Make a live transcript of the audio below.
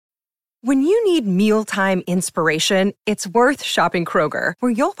When you need mealtime inspiration, it's worth shopping Kroger,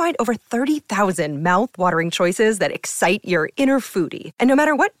 where you'll find over 30,000 mouth-watering choices that excite your inner foodie. And no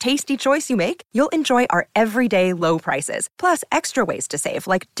matter what tasty choice you make, you'll enjoy our everyday low prices, plus extra ways to save,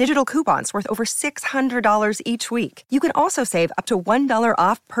 like digital coupons worth over $600 each week. You can also save up to $1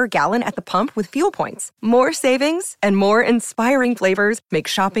 off per gallon at the pump with fuel points. More savings and more inspiring flavors make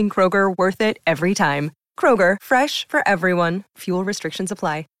shopping Kroger worth it every time. Kroger, fresh for everyone. Fuel restrictions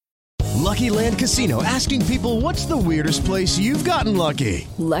apply. Lucky Land Casino, asking people, what's the weirdest place you've gotten lucky?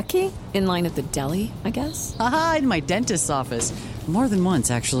 Lucky? In line at the deli, I guess? Aha, in my dentist's office. More than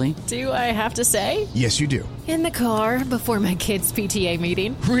once, actually. Do I have to say? Yes, you do. In the car before my kids' PTA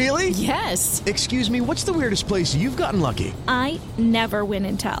meeting. Really? Yes. Excuse me, what's the weirdest place you've gotten lucky? I never win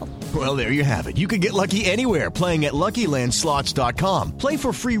and tell. Well, there you have it. You can get lucky anywhere, playing at LuckyLandSlots.com. Play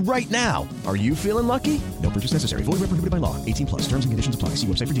for free right now. Are you feeling lucky? No purchase necessary. Void where prohibited by law. 18 plus. Terms and conditions apply. See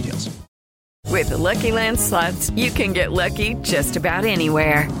website for details. With the Lucky Land Slots, you can get lucky just about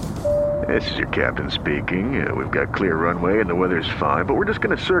anywhere. This is your captain speaking. We've got clear runway and the weather's fine, but we're just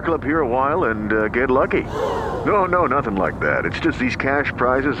going to circle up here a while and get lucky. No, nothing like that. It's just these cash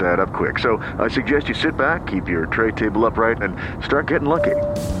prizes add up quick. So I suggest you sit back, keep your tray table upright, and start getting lucky.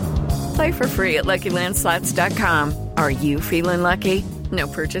 Play for free at LuckyLandSlots.com. Are you feeling lucky? No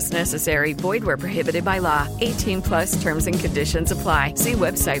purchase necessary. Void where prohibited by law. 18 plus terms and conditions apply. See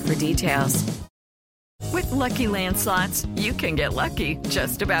website for details. With Lucky Land Slots, you can get lucky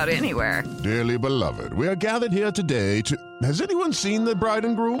just about anywhere. Dearly beloved, we are gathered here today to... Has anyone seen the bride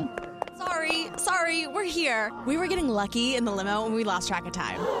and groom? Sorry, we're here. We were getting lucky in the limo and we lost track of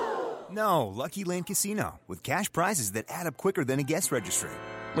time. No, Lucky Land Casino, with cash prizes that add up quicker than a guest registry.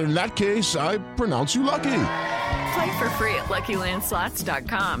 In that case, I pronounce you lucky. Play for free at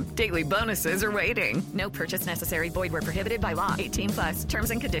LuckyLandSlots.com. Daily bonuses are waiting. No purchase necessary. Void where prohibited by law. 18 plus.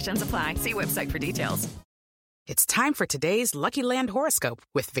 Terms and conditions apply. See website for details. It's time for today's Lucky Land horoscope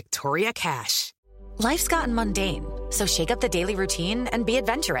with Victoria Cash. Life's gotten mundane, so shake up the daily routine and be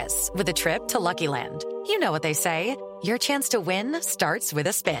adventurous with a trip to Lucky Land. You know what they say. Your chance to win starts with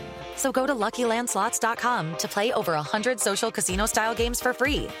a spin. So go to LuckyLandSlots.com to play over 100 social casino-style games for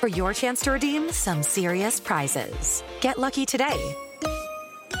free for your chance to redeem some serious prizes. Get lucky today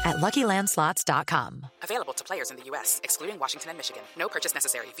at LuckyLandSlots.com. Available to players in the U.S., excluding Washington and Michigan. No purchase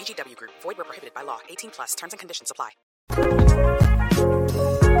necessary. VGW Group. Void where prohibited by law. 18 plus. Terms and conditions apply.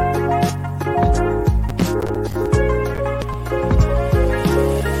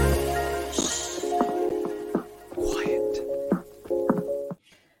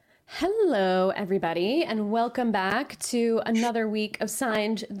 Hello, everybody, and welcome back to another week of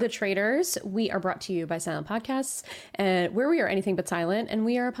Signed the Traitors. We are brought to you by Silent Podcasts, where we are anything but silent, and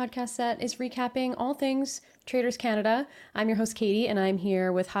we are a podcast that is recapping all things Traitors Canada. I'm your host, Katie, and I'm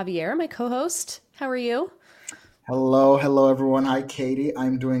here with Javier, my co-host. How are you? Hello, everyone. Hi, Katie.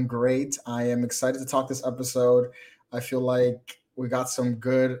 I'm doing great. I am excited to talk this episode. I feel like we got some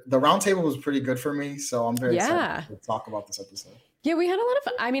good... The roundtable was pretty good for me, so I'm very excited to talk about this episode. Yeah, we had a lot of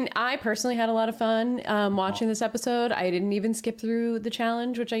fun. I mean, I personally had a lot of fun watching this episode. I didn't even skip through the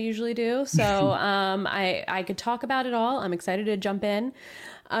challenge, which I usually do. So I could talk about it all. I'm excited to jump in.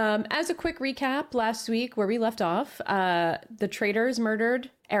 As a quick recap, last week where we left off, the Traitors murdered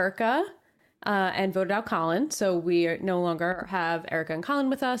Erica and voted out Colin. So we no longer have Erica and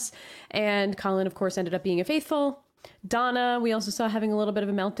Colin with us. And Colin, of course, ended up being a faithful. Donna, we also saw having a little bit of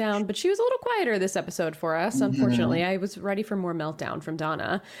a meltdown, but she was a little quieter this episode for us. Unfortunately, I was ready for more meltdown from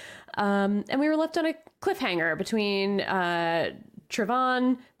Donna. And we were left on a cliffhanger between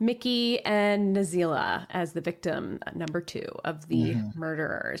Trevon, Mickey, and Nazila as the victim number 2 of the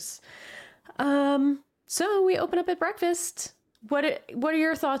murderers. So we open up at breakfast. What are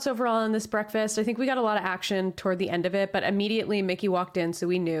your thoughts overall on this breakfast? I think we got a lot of action toward the end of it, but immediately Mickey walked in, so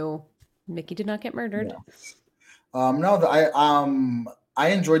we knew Mickey did not get murdered. Yeah. I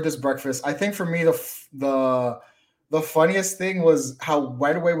enjoyed this breakfast. I think for me, the funniest thing was how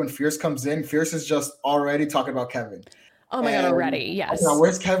right away when Fierce comes in, Fierce is just already talking about Kevin. Oh my God, already. Yes.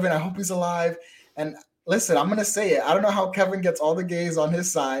 Where's Kevin? I hope he's alive. And listen, I'm going to say it. I don't know how Kevin gets all the gays on his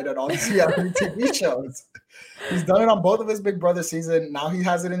side and all these reality TV shows. He's done it on both of his Big Brother season. Now he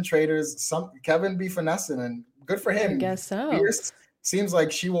has it in Traitors. Kevin be finessing, and good for him. I guess so. Fierce seems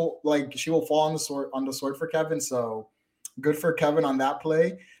like she will fall on the sword for Kevin. So good for Kevin on that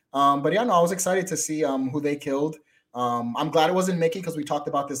play. But yeah, no, I was excited to see who they killed. I'm glad it wasn't Mickey because we talked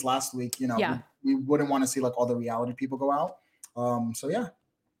about this last week. You know, we wouldn't want to see like all the reality people go out. So yeah.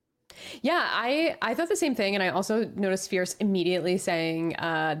 Yeah, I thought the same thing. And I also noticed Fierce immediately saying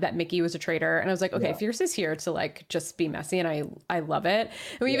that Mickey was a traitor. And I was like, okay, Fierce is here to like just be messy. And I love it.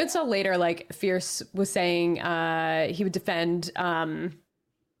 And we even saw later, like Fierce was saying he would defend,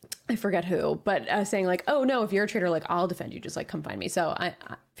 I forget who, but saying like, oh no, if you're a traitor, like I'll defend you. Just like come find me. So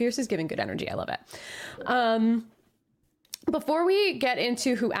Fierce is giving good energy. I love it. Before we get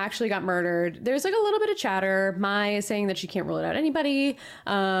into who actually got murdered, there's like a little bit of chatter. Mai is saying that she can't rule it out anybody.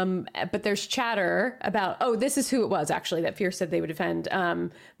 But there's chatter about, oh, this is who it was actually that Fierce said they would defend.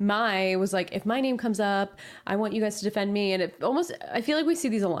 Mai was like, if my name comes up, I want you guys to defend me. And I feel like we see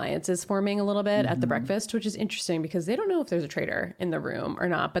these alliances forming a little bit at the breakfast, which is interesting because they don't know if there's a traitor in the room or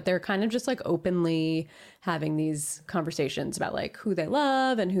not, but they're kind of just like openly having these conversations about like who they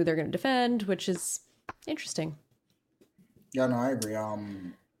love and who they're going to defend, which is interesting. Yeah, no, I agree.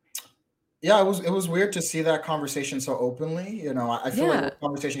 Yeah, it was weird to see that conversation so openly. You know, I feel like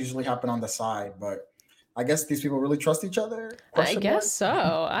conversations usually happen on the side, but I guess these people really trust each other. I guess so.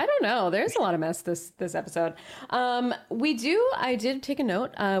 I don't know. There's a lot of mess this episode. I did take a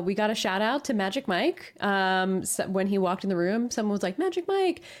note. We got a shout out to Magic Mike. When he walked in the room, someone was like, Magic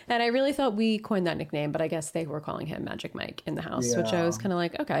Mike. And I really thought we coined that nickname, but I guess they were calling him Magic Mike in the house, which I was kind of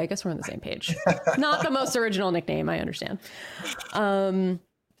like, okay, I guess we're on the same page. Not the most original nickname, I understand.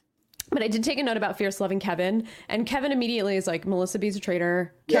 But I did take a note about Fierce loving Kevin. And Kevin immediately is like, Melissa B's a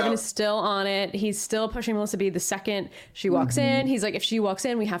traitor. Kevin is still on it. He's still pushing Melissa B the second she walks in. He's like, if she walks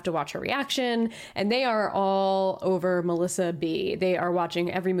in, we have to watch her reaction. And they are all over Melissa B. They are watching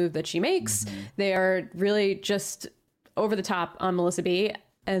every move that she makes. They are really just over the top on Melissa B.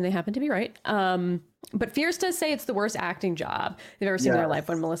 And they happen to be right. But Fierce does say it's the worst acting job they've ever seen in their life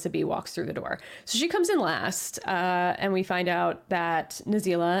when Melissa B walks through the door. So she comes in last, and we find out that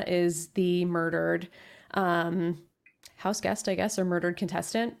Nazila is the murdered house guest, I guess, or murdered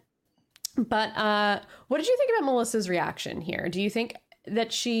contestant. But what did you think about Melissa's reaction here? Do you think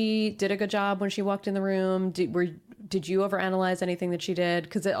that she did a good job when she walked in the room? Did you overanalyze anything that she did?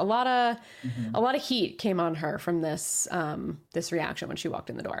 Because a lot of heat came on her from this reaction when she walked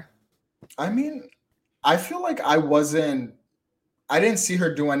in the door. I mean, I feel like I didn't see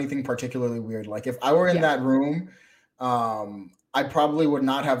her do anything particularly weird. Like if I were in that room, I probably would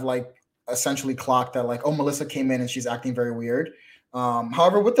not have like essentially clocked that like, oh, Melissa came in and she's acting very weird.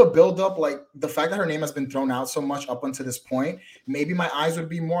 However, with the buildup, like the fact that her name has been thrown out so much up until this point, maybe my eyes would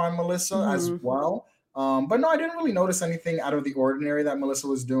be more on Melissa as well. But no, I didn't really notice anything out of the ordinary that Melissa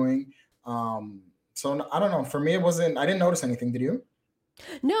was doing. So I don't know. For me, I didn't notice anything. Did you?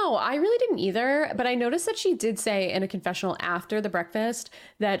 No, I really didn't either. But I noticed that she did say in a confessional after the breakfast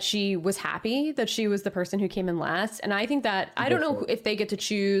that she was happy that she was the person who came in last. And I think that, I don't know if they get to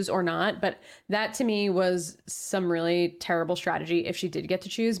choose or not, but that to me was some really terrible strategy if she did get to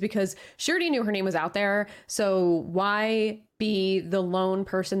choose, because she already knew her name was out there. So why be the lone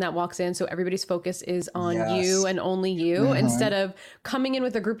person that walks in so everybody's focus is on you and only you instead of coming in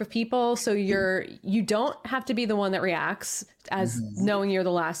with a group of people so you don't have to be the one that reacts as knowing you're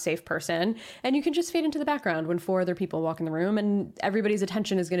the last safe person, and you can just fade into the background when 4 other people walk in the room and everybody's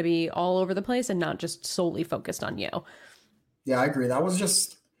attention is going to be all over the place and not just solely focused on you. Yeah, I agree. That was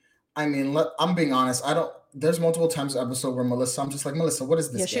just, I mean, I'm being honest. There's multiple times in the episode where I'm just like, Melissa, what is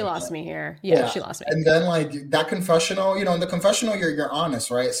this? Yeah, she lost me here. Yeah, she lost me. And then like that confessional, in the confessional, you're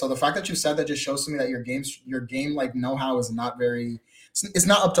honest, right? So the fact that you said that just shows to me that your game like know-how is not it's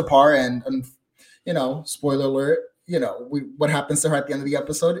not up to par. And spoiler alert, what happens to her at the end of the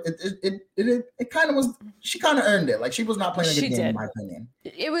episode, it kind of was, she kind of earned it. Like she was not playing a good game, in my opinion.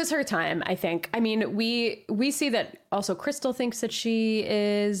 It was her time, I think. I mean, we see that also Crystal thinks that she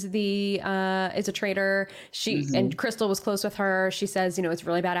is is a traitor. And Crystal was close with her. She says, it's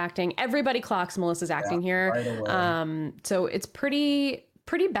really bad acting. Everybody clocks Melissa's acting here. Right, so it's pretty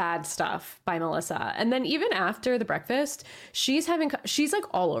bad stuff by Melissa. And then even after the breakfast, she's like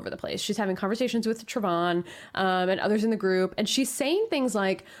all over the place. She's having conversations with Trevon and others in the group. And she's saying things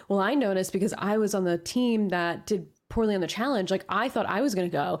like, well, I noticed because I was on the team that did poorly on the challenge. Like I thought I was going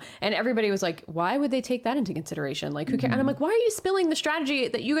to go. And everybody was like, why would they take that into consideration? Like who cares? And I'm like, why are you spilling the strategy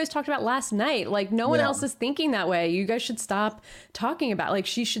that you guys talked about last night? Like no one else is thinking that way. You guys should stop talking about, like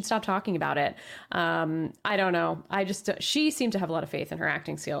she should stop talking about it. I don't know. She seemed to have a lot of faith in her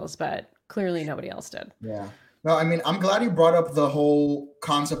acting skills, but clearly nobody else did. Yeah. No, I mean, I'm glad you brought up the whole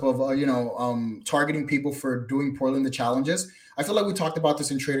concept of, targeting people for doing poorly in the challenges. I feel like we talked about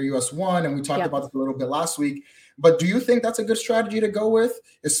this in Trader US 1 and we talked about this a little bit last week. But do you think that's a good strategy to go with?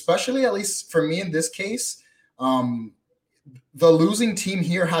 Especially, at least for me in this case, the losing team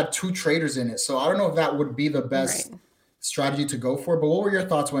here had 2 traitors in it. So I don't know if that would be the best strategy to go for. But what were your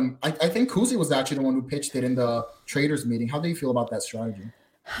thoughts when I think Kuzi was actually the one who pitched it in the Traitors meeting? How do you feel about that strategy?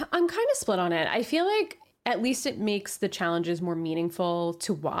 I'm kind of split on it. I feel like at least it makes the challenges more meaningful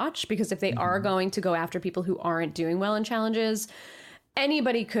to watch, because if they are going to go after people who aren't doing well in challenges,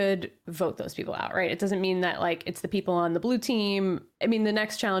 anybody could vote those people out, right? It doesn't mean that like it's the people on the blue team. I mean, the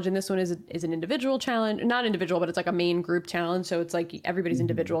next challenge in this one is an individual challenge, not individual, but it's like a main group challenge. So it's like everybody's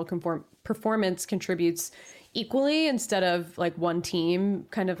individual performance contributes equally instead of like one team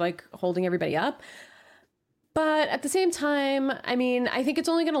kind of like holding everybody up. But at the same time, I mean, I think it's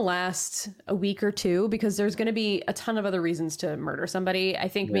only going to last a week or two, because there's going to be a ton of other reasons to murder somebody. I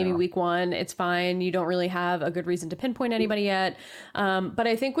think maybe week one, it's fine. You don't really have a good reason to pinpoint anybody yet. But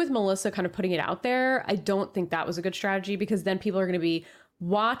I think with Melissa kind of putting it out there, I don't think that was a good strategy, because then people are going to be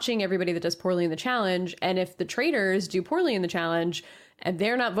watching everybody that does poorly in the challenge. And if the traitors do poorly in the challenge and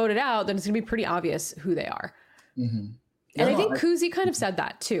they're not voted out, then it's going to be pretty obvious who they are. Mm-hmm. And I think Kuzi kind of said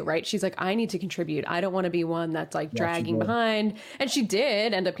that too, right? She's like, I need to contribute. I don't want to be one that's like dragging behind. And she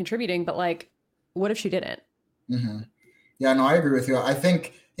did end up contributing, but like, what if she didn't? Mm-hmm. Yeah, no, I agree with you. I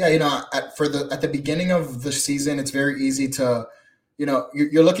think, at the beginning of the season, it's very easy to,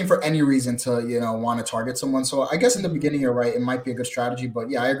 you're looking for any reason to, want to target someone. So I guess in the beginning, you're right. It might be a good strategy, but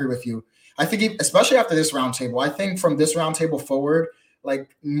yeah, I agree with you. I think, especially after this roundtable, I think from this roundtable forward,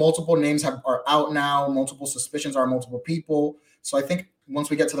 like multiple names are out now, multiple suspicions are multiple people. So I think once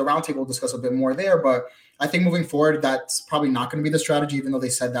we get to the roundtable, we'll discuss a bit more there. But I think moving forward, that's probably not going to be the strategy, even though they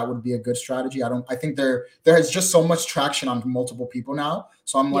said that would be a good strategy. I think there is just so much traction on multiple people now.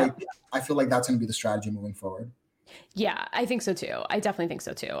 So I feel like that's going to be the strategy moving forward. Yeah, I think so too. I definitely think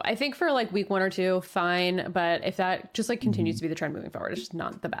so too. I think for like week 1 or 2, fine. But if that just like continues to be the trend moving forward, it's just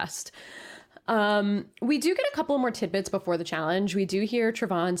not the best. We do get a couple more tidbits before the challenge. We do hear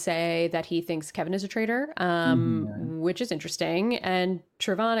Trayvon say that he thinks Kevin is a traitor, which is interesting. And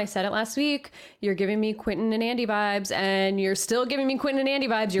Trayvon, I said it last week, you're giving me Quentin and Andy vibes, and you're still giving me Quentin and Andy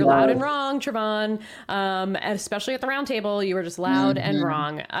vibes. You're loud and wrong, Trayvon. Especially at the round table, you were just loud and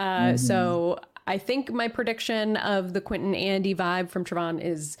wrong. So I think my prediction of the Quentin Andy vibe from Trayvon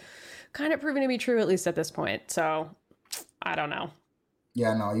is kind of proven to be true, at least at this point. So I don't know.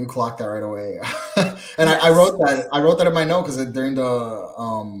 Yeah, no, you clocked that right away. And I wrote that in my note, because during the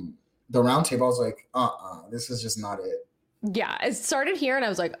roundtable, I was like, this is just not it. Yeah, it started here and I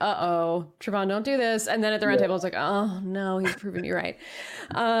was like, Trayvon, don't do this. And then at the roundtable, I was like, oh no, he's proven you right.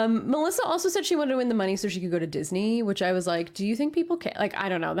 Melissa also said she wanted to win the money so she could go to Disney, which I was like, do you think people can? Like, I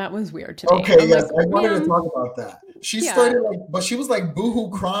don't know. That was weird to me. Okay, yes, I wanted to talk about that. She started but she was like boohoo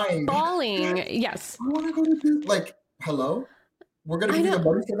crying. Bawling, yes. I want to go to Disney. Like, hello? We're going to give you the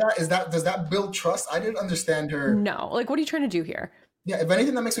money for that? Does that build trust? I didn't understand her. No. Like, what are you trying to do here? Yeah, if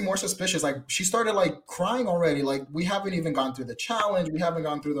anything, that makes me more suspicious. Like, she started, like, crying already. Like, we haven't even gone through the challenge. We haven't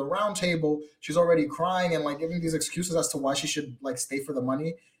gone through the round table. She's already crying and, like, giving these excuses as to why she should, like, stay for the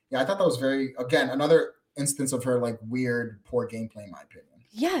money. Yeah, I thought that was again, another instance of her, like, weird, poor gameplay, in my opinion.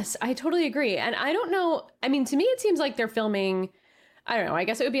 Yes, I totally agree. And I don't know. I mean, to me, it seems like they're filming... I don't know. I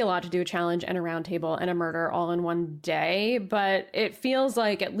guess it would be a lot to do a challenge and a round table and a murder all in one day. But it feels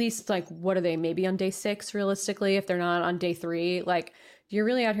like at least like, what are they? Maybe on day 6, realistically, if they're not on day 3, like you're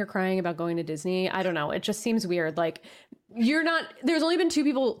really out here crying about going to Disney. I don't know. It just seems weird. Like you're not, there's only been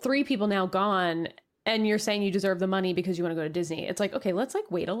 3 people now gone. And you're saying you deserve the money because you want to go to Disney. It's like, okay, let's like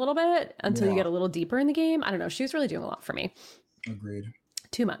wait a little bit until you get a little deeper in the game. I don't know. She was really doing a lot for me. Agreed.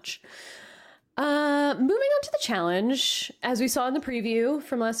 Too much. Moving on to the challenge, as we saw in the preview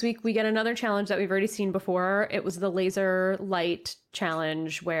from last week, we get another challenge that we've already seen before. It was the laser light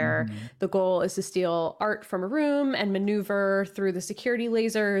challenge, where the goal is to steal art from a room and maneuver through the security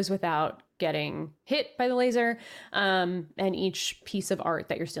lasers without getting hit by the laser. And each piece of art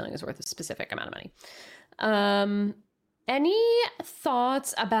that you're stealing is worth a specific amount of money. Any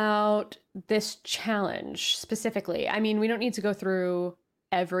thoughts about this challenge specifically? I mean, we don't need to go through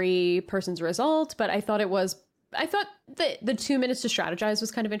every person's result, but I thought that the 2 minutes to strategize was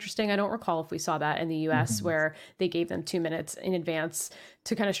kind of interesting. I don't recall if we saw that in the US where they gave them 2 minutes in advance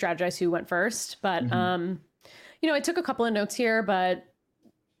to kind of strategize who went first. But, I took a couple of notes here, but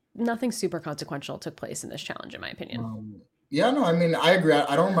nothing super consequential took place in this challenge, in my opinion. I mean, I agree.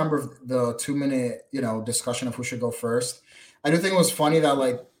 I don't remember the 2-minute, discussion of who should go first. I do think it was funny that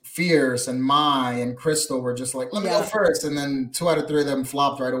like Fierce and Mai and Crystal were just like, let me go first. And then 2 out of 3 of them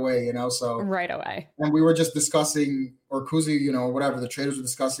flopped right away, so. Right away. And we were just discussing, or Kuzi, whatever, the traders were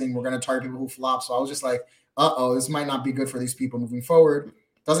discussing, we're going to target people who flop. So I was just like, this might not be good for these people moving forward.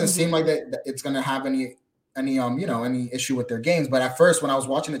 Doesn't seem like that it's going to have any any issue with their games. But at first, when I was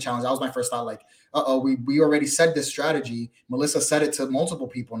watching the challenge, that was my first thought, like, we already said this strategy. Melissa said it to multiple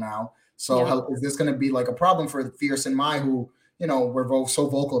people now. So is this going to be like a problem for Fierce and Mai, who, were both so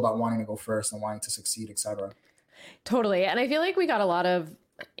vocal about wanting to go first and wanting to succeed, etc. Totally. And I feel like we got a lot of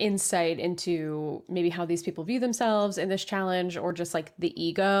insight into maybe how these people view themselves in this challenge, or just like the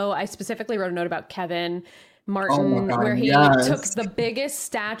ego. I specifically wrote a note about Kevin Martin, where he took the biggest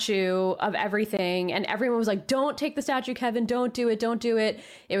statue of everything, and everyone was like, don't take the statue, Kevin, don't do it.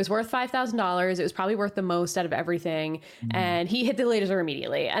 It was worth $5,000. It was probably worth the most out of everything. And he hit the laser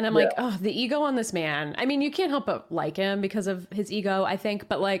immediately. And I'm like, oh, the ego on this man. I mean, you can't help but like him because of his ego, I think,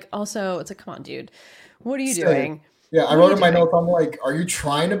 but like, also it's like, come on, dude, what are you doing? Yeah, I wrote in my notes, I'm like, are you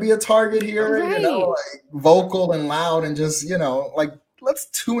trying to be a target here? Right. Like vocal and loud, and just, like, let's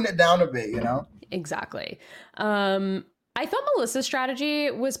tune it down a bit, Exactly. I thought Melissa's strategy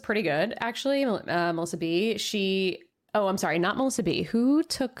was pretty good, actually. Melissa B. Not Melissa B. Who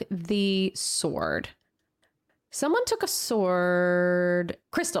took the sword? Someone took a sword.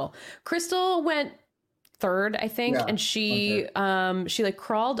 Crystal went third, I think, and she like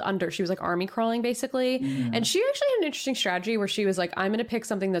crawled under. She was like army crawling, basically. And she actually had an interesting strategy where she was like, I'm gonna pick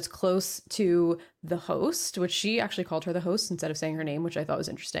something that's close to the host, which she actually called her the host instead of saying her name, which I thought was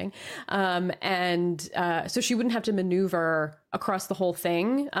interesting. So she wouldn't have to maneuver across the whole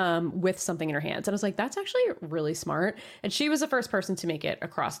thing with something in her hands. And I was like, that's actually really smart. And she was the first person to make it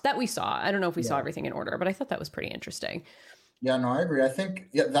across that we saw. I don't know if we saw everything in order, but I thought that was pretty interesting. Yeah, no, I agree. I think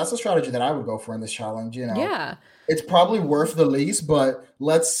that's a strategy that I would go for in this challenge. Yeah, it's probably worth the least, but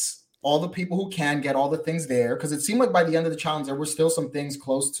let's all the people who can get all the things there, because it seemed like by the end of the challenge there were still some things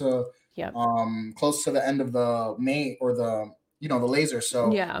close to the end of the main, or the the laser.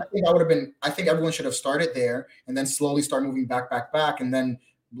 So I think everyone should have started there and then slowly start moving back, and then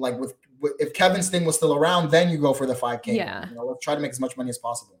like with if Kevin's thing was still around, then you go for the 5K. Yeah, let's try to make as much money as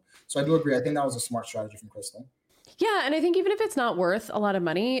possible. So I do agree. I think that was a smart strategy from Crystal. Yeah, and I think even if it's not worth a lot of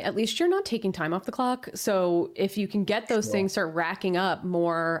money, at least you're not taking time off the clock. So if you can get those things, start racking up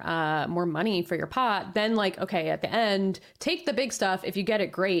more money for your pot, then like, okay, at the end, take the big stuff. If you get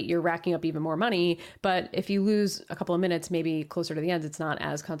it, great, you're racking up even more money. But if you lose a couple of minutes, maybe closer to the end, it's not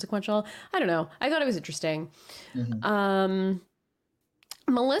as consequential. I don't know. I thought it was interesting.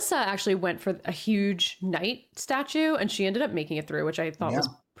 Melissa actually went for a huge knight statue, and she ended up making it through, which I thought was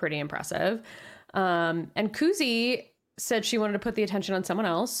pretty impressive. And Kuzi said she wanted to put the attention on someone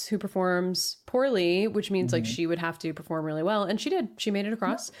else who performs poorly, which means like she would have to perform really well. And she did. She made it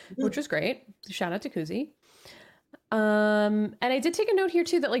across, which was great. Shout out to Kuzi. And I did take a note here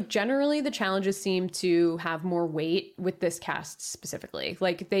too that like generally the challenges seem to have more weight with this cast specifically.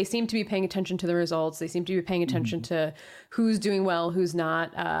 Like they seem to be paying attention to the results. They seem to be paying attention to who's doing well, who's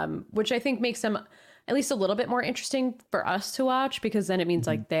not, which I think makes them at least a little bit more interesting for us to watch, because then it means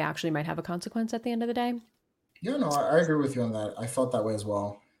like they actually might have a consequence at the end of the day. Yeah, no, I agree with you on that. I felt that way as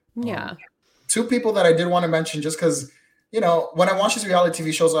well. Yeah. Two people that I did want to mention, just because, when I watch these reality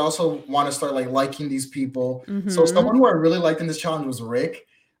TV shows, I also want to start like liking these people. So someone who I really liked in this challenge was Rick.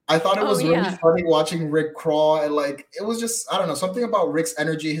 I thought it was really funny watching Rick crawl, and like it was just, I don't know, something about Rick's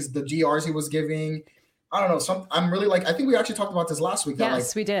energy, the GRs he was giving. I don't know. I'm really like, I think we actually talked about this last week.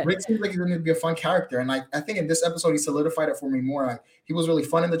 Yes, we did. Rick seems like he's going to be a fun character. And I think in this episode, he solidified it for me more. Like, he was really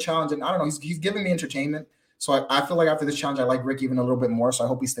fun in the challenge. And I don't know, he's giving me entertainment. So I feel like after this challenge, I like Rick even a little bit more. So I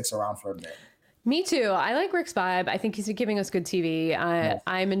hope he sticks around for a bit. Me too. I like Rick's vibe. I think he's giving us good TV.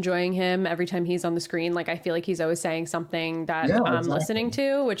 I'm enjoying him every time he's on the screen. Like, I feel like he's always saying something that I'm listening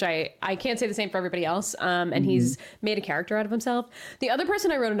to, which I can't say the same for everybody else. And he's made a character out of himself. The other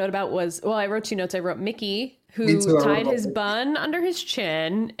person I wrote a note about was, I wrote two notes. I wrote Mickey, who tied his bun under his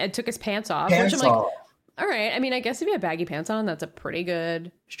chin and took his pants off. Which I'm like, all right. I mean, I guess if you have baggy pants on, that's a pretty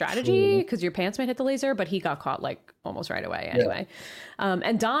good strategy because your pants might hit the laser, but he got caught like almost right away anyway.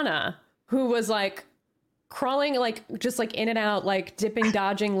 And Donna, who was like crawling, like just like in and out, like dipping,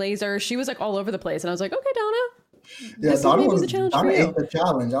 dodging laser. She was like all over the place. And I was like, okay, Donna. Yeah, Donna ate the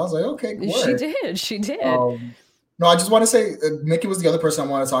challenge. I was like, okay, good. She did. No, I just want to say Mickey was the other person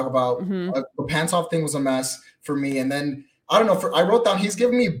I want to talk about. The pants off thing was a mess for me. And then I don't know, I wrote down, he's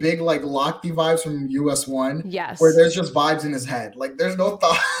giving me big like Lochte vibes from US1. Yes. Where there's just vibes in his head. Like there's no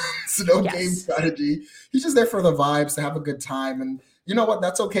thoughts, no game strategy. He's just there for the vibes, to have a good time. And you know what?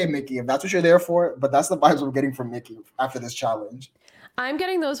 That's okay, Mickey, if that's what you're there for. But that's the vibes we're getting from Mickey after this challenge. I'm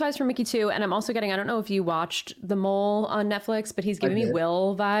getting those vibes from Mickey too. And I'm also getting, I don't know if you watched The Mole on Netflix, but he's giving me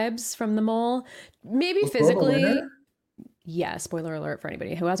Will vibes from The Mole. Maybe physically. Yeah, spoiler alert for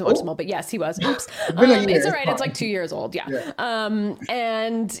anybody who hasn't watched them all, but yes, he was. Oops. It's been a year, It's all right. fine. It's like 2 years old. Yeah.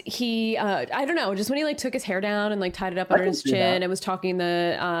 And he, I don't know, just when he like took his hair down and like tied it up under his chin and was talking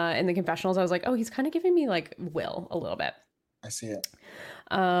in the confessionals, I was like, oh, he's kind of giving me like Will a little bit. I see it.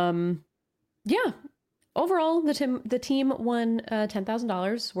 Yeah. Overall, the team won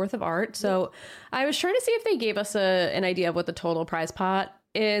 $10,000 worth of art. So I was trying to see if they gave us an idea of what the total prize pot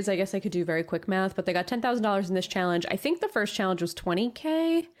is. I guess I could do very quick math, but they got $10,000 in this challenge. I think the first challenge was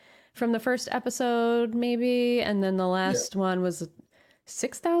 $20K from the first episode, maybe, and then the last one was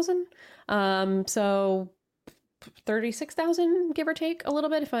 $6,000. So 36,000, give or take a little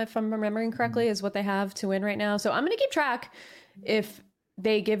bit, if I'm remembering correctly, is what they have to win right now. So I'm going to keep track if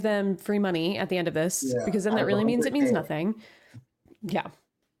they give them free money at the end of this, because then that really means it means nothing. Yeah.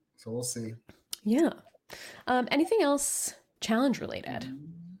 So we'll see. Yeah. Anything else challenge related?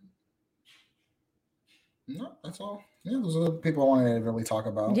 No, that's all. Yeah, those are the people I wanted to really talk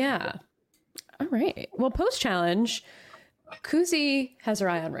about. Yeah. All right. Well, post challenge, Kuzi has her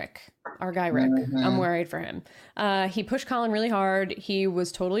eye on Rick, our guy Rick. I'm worried for him. He pushed Colin really hard. He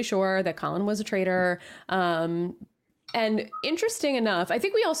was totally sure that Colin was a traitor. And interesting enough, I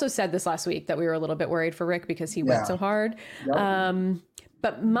think we also said this last week that we were a little bit worried for Rick because he went so hard. Yep.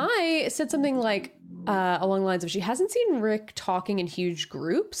 But Mai said something like along the lines of she hasn't seen Rick talking in huge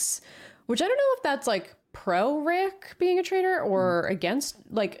groups, which I don't know if that's like pro Rick being a traitor or against.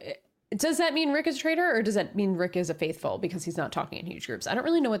 Like, does that mean Rick is a traitor, or does that mean Rick is a faithful because he's not talking in huge groups? I don't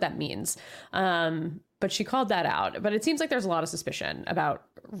really know what that means. But she called that out. But it seems like there's a lot of suspicion about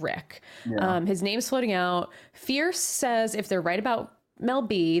Rick. Yeah. His name's floating out. Fierce says if they're right about Mel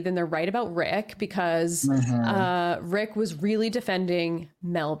B, then they're right about Rick because Rick was really defending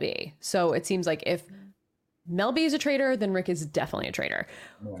Mel B. So it seems like if Mel B is a traitor, then Rick is definitely a traitor,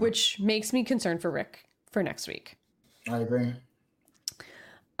 which makes me concerned for Rick for next week. I agree.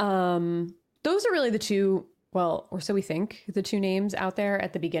 Those are really the two, well, or so we think, the two names out there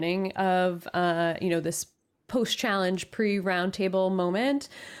at the beginning of, this post-challenge pre-roundtable moment.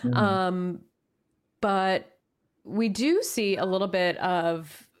 But we do see a little bit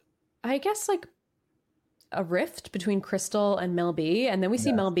of, I guess, like a rift between Crystal and Mel B. And then we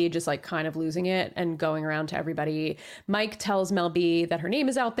see Mel B just like kind of losing it and going around to everybody. Mike tells Mel B that her name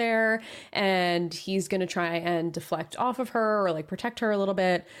is out there and he's going to try and deflect off of her or like protect her a little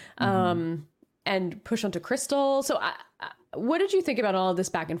bit and push onto Crystal. So what did you think about all of this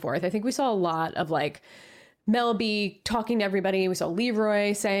back and forth? I think we saw a lot of like Mel B talking to everybody. We saw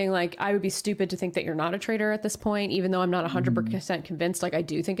Leroy saying like, I would be stupid to think that you're not a traitor at this point, even though I'm not 100% convinced. Like, I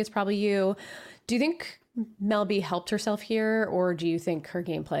do think it's probably you. Do you think Mel B helped herself here, or do you think her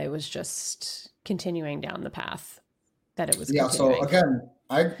gameplay was just continuing down the path that it was continuing?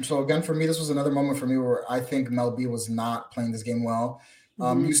 So again, for me, this was another moment for me where I think Mel B was not playing this game well.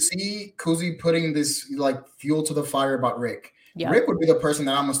 You see Kuzi putting this like fuel to the fire about Rick. Yep. Rick would be the person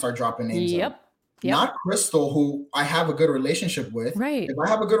that I'm gonna start dropping names of. Not Crystal, who I have a good relationship with. Right. If I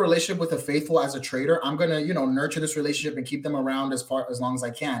have a good relationship with a faithful as a traitor, I'm gonna, nurture this relationship and keep them around as long as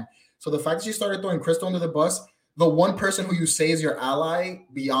I can. So the fact that she started throwing Crystal under the bus, the one person who you say is your ally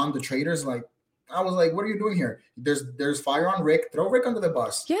beyond the traitors, like, I was like, what are you doing here? There's fire on Rick. Throw Rick under the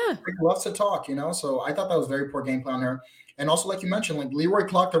bus. Yeah. Rick loves to talk, So I thought that was very poor gameplay on her. And also, like you mentioned, like Leroy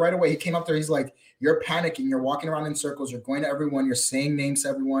clocked her right away. He came up there. He's like, you're panicking. You're walking around in circles. You're going to everyone. You're saying names to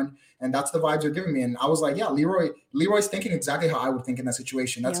everyone. And that's the vibes you're giving me. And I was like, yeah, Leroy's thinking exactly how I would think in that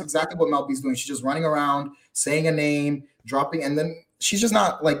situation. That's exactly what Mel B's doing. She's just running around, saying a name, dropping, and then she's just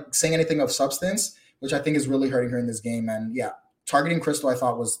not like saying anything of substance, which I think is really hurting her in this game. And yeah, targeting Crystal, I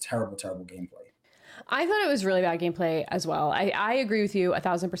thought was terrible, terrible gameplay. I thought it was really bad gameplay as well. I agree with you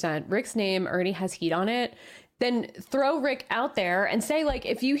 1,000%. Rick's name already has heat on it. Then throw Rick out there and say, like,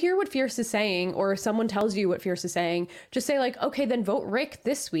 if you hear what Fierce is saying, or someone tells you what Fierce is saying, just say, like, okay, then vote Rick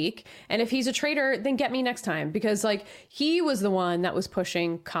this week. And if he's a traitor, then get me next time. Because, like, he was the one that was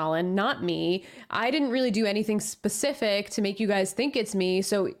pushing Colin, not me. I didn't really do anything specific to make you guys think it's me.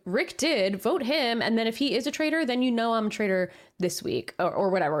 So Rick did. Vote him. And then if he is a traitor, then I'm a traitor this week or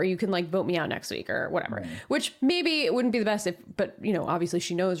whatever. Or you can, like, vote me out next week or whatever. Right. Which maybe it wouldn't be the best but, obviously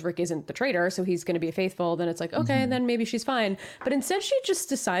she knows Rick isn't the traitor, so he's going to be faithful. Then it's like, okay, then maybe she's fine. But instead she just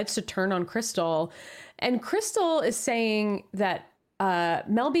decides to turn on Crystal. And Crystal is saying that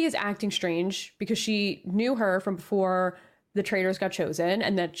Mel B is acting strange because she knew her from before the traitors got chosen,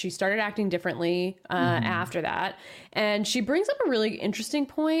 and that she started acting differently after that. And she brings up a really interesting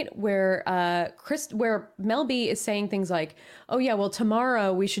point where Mel B is saying things like, oh yeah, well,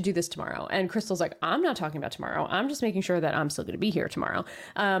 tomorrow we should do this tomorrow. And Crystal's like, I'm not talking about tomorrow. I'm just making sure that I'm still going to be here tomorrow.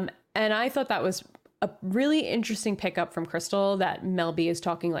 And I thought that was a really interesting pickup from Crystal that Mel B is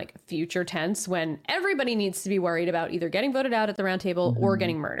talking like future tense when everybody needs to be worried about either getting voted out at the round table or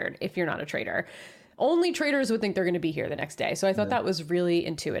getting murdered if you're not a traitor. Only traitors would think they're going to be here the next day. So I thought that was really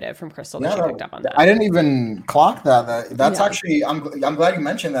intuitive from Crystal that she picked up on that. I didn't even clock that. That's actually, I'm glad you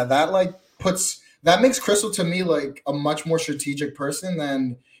mentioned that. That like that makes Crystal to me like a much more strategic person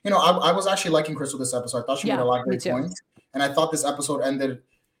than, I was actually liking Crystal this episode. I thought she made a lot of great points. And I thought this episode ended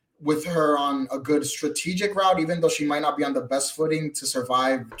with her on a good strategic route, even though she might not be on the best footing to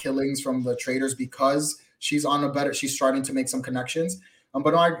survive killings from the traitors because she's starting to make some connections.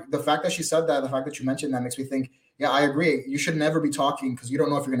 But no, the fact that she said that, the fact that you mentioned that makes me think, yeah, I agree. You should never be talking because you don't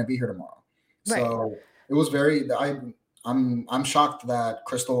know if you're going to be here tomorrow. Right. So it was I'm shocked that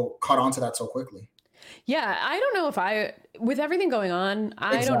Crystal caught on to that so quickly. Yeah, I don't know if with everything going on,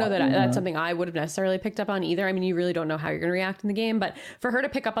 I don't know that that's something I would have necessarily picked up on either. I mean, you really don't know how you're going to react in the game, but for her to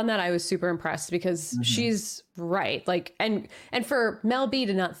pick up on that, I was super impressed because she's right. Like, and for Mel B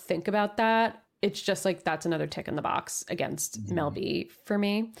to not think about that, it's just like, that's another tick in the box against Mel B for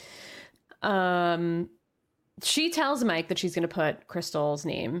me. She tells Mike that she's going to put Crystal's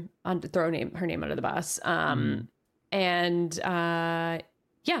name her name under the bus.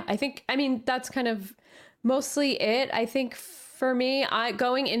 Yeah, I mean, that's kind of mostly it. I think for me,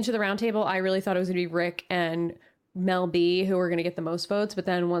 going into the roundtable, I really thought it was going to be Rick and Mel B who were going to get the most votes. But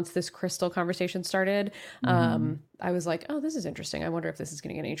then once this Crystal conversation started, I was like, oh, this is interesting. I wonder if this is going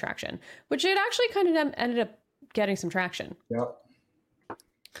to get any traction, which it actually kind of ended up getting some traction. Yep.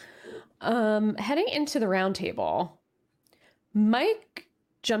 Heading into the roundtable, Mike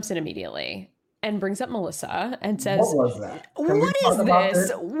jumps in immediately and brings up Melissa and says, what was that? What is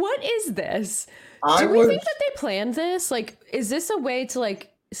this? What is this? Do we think that they planned this? Like, is this a way to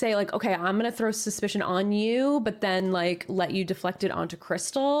like say like, okay, I'm going to throw suspicion on you, but then like let you deflect it onto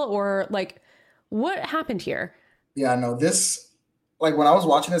Crystal, or like what happened here? Yeah, no, this, like when I was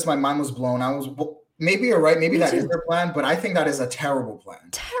watching this, my mind was blown. Maybe you're right. Maybe that is their plan, but I think that is a terrible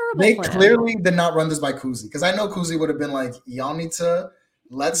plan. They clearly did not run this by Kuzi, because I know Kuzi would have been like, y'all need to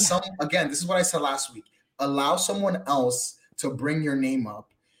again, this is what I said last week, allow someone else to bring your name up,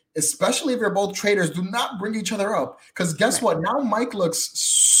 especially if you're both traitors. Do not bring each other up, because guess what? Now Mike looks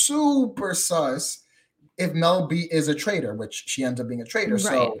super sus if Mel B is a traitor, which she ends up being a traitor. Right.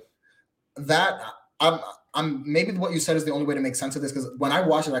 So that I'm maybe what you said is the only way to make sense of this, because when I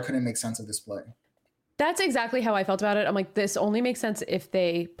watched it, I couldn't make sense of this play. That's exactly how I felt about it. I'm like, this only makes sense if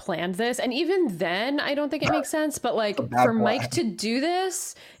they planned this. And even then, I don't think it makes sense. But like for Mike to do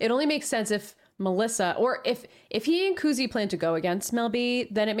this, it only makes sense if Melissa, or if he and Kuzi planned to go against Mel B,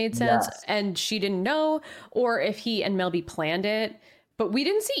 then it made sense. Yes. And she didn't know, or if he and Mel B planned it. But we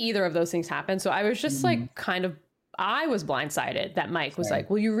didn't see either of those things happen. So I was just like I was blindsided that Mike was like,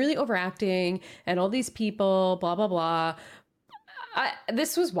 well, you're really overacting and all these people, blah, blah, blah.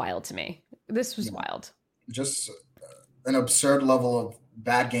 This was wild to me. This was wild. Just an absurd level of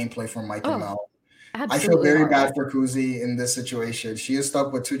bad gameplay from Mike and Mel. I feel very bad for Kuzi in this situation. She is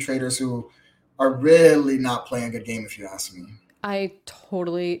stuck with two traitors who are really not playing a good game, if you ask me. I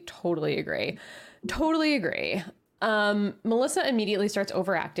totally agree. Totally agree. Melissa immediately starts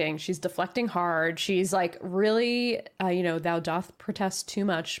overacting. She's deflecting hard. She's like, really, thou doth protest too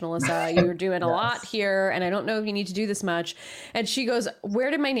much, Melissa. You're doing a lot here, and I don't know if you need to do this much. And she goes,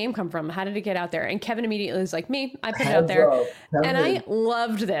 where did my name come from? How did it get out there? And Kevin immediately is like, me, I put it out there. And I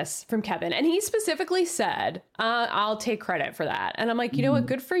loved this from Kevin. And he specifically said, I'll take credit for that. And I'm like, you know what?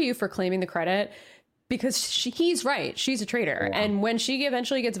 Good for you for claiming the credit. Because he's right. She's a traitor. Yeah. And when she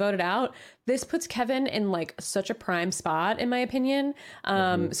eventually gets voted out, this puts Kevin in like such a prime spot, in my opinion.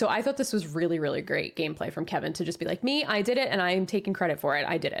 So I thought this was really, really great gameplay from Kevin to just be like, me, I did it, and I'm taking credit for it.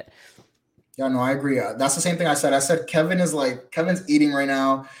 I did it. Yeah, no, I agree. That's the same thing I said. I said Kevin's eating right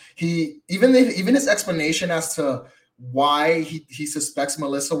now. Even his explanation as to why he suspects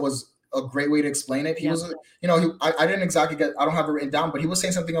Melissa was a great way to explain it. He was, I didn't exactly I don't have it written down, but he was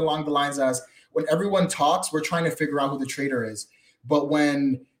saying something along the lines as, when everyone talks, we're trying to figure out who the traitor is. But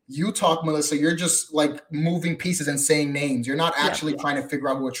when you talk, Melissa, you're just like moving pieces and saying names. You're not actually trying to figure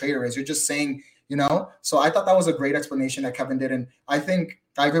out who a traitor is. You're just saying, So I thought that was a great explanation that Kevin did. And I think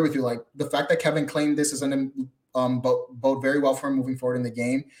I agree with you. Like the fact that Kevin claimed this is going to bode very well for him moving forward in the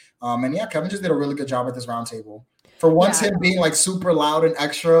game. Kevin just did a really good job at this roundtable. For once, him being like super loud and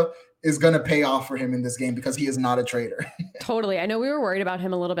extra is going to pay off for him in this game because he is not a traitor. Totally. I know we were worried about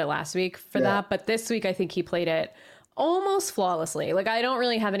him a little bit last week for that, but this week I think he played it almost flawlessly. Like I don't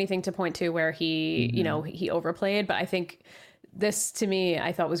really have anything to point to where he, he overplayed, but I think this to me,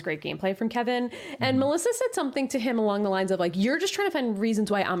 I thought was great gameplay from Kevin. And Melissa said something to him along the lines of like, you're just trying to find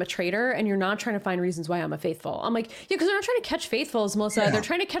reasons why I'm a traitor and you're not trying to find reasons why I'm a faithful. I'm like, yeah, because they're not trying to catch faithfuls, Melissa. They're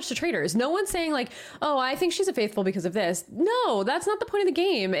trying to catch the traitors. No one's saying like, oh, I think she's a faithful because of this. No, that's not the point of the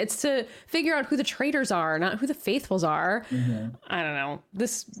game. It's to figure out who the traitors are, not who the faithfuls are. I don't know.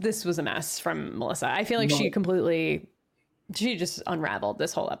 This was a mess from Melissa. I feel like she just unraveled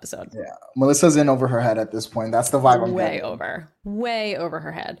this whole episode. Yeah. Melissa's in over her head at this point. That's the vibe I'm getting. Way over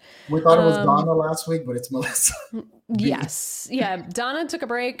her head. We thought it was Donna last week, but it's Melissa. Yes. Yeah. Donna took a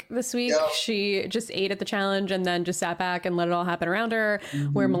break this week. Yeah. She just ate at the challenge and then just sat back and let it all happen around her,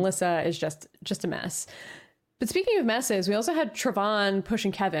 where Melissa is just a mess. But speaking of messes, we also had Trevon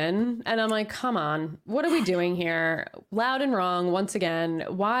pushing Kevin. And I'm like, come on, what are we doing here? Loud and wrong once again.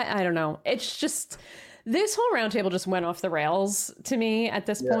 Why? I don't know. It's just... This whole roundtable just went off the rails to me at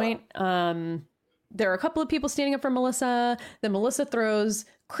this point. There are a couple of people standing up for Melissa. Then Melissa throws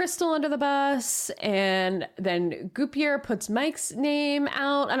Crystal under the bus. And then Goupier puts Mike's name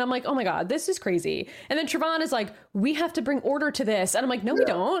out. And I'm like, oh my God, this is crazy. And then Trevon is like, we have to bring order to this. And I'm like, no, we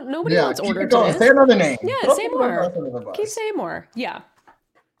don't. Nobody wants order to this. Say another name. Yeah, say more. Keep saying more. Yeah.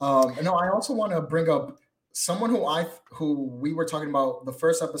 No, I also want to bring up someone who we were talking about the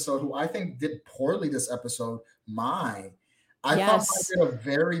first episode, who I think did poorly this episode. I thought Mai did a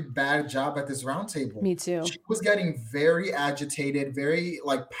very bad job at this roundtable. Me too. She was getting very agitated, very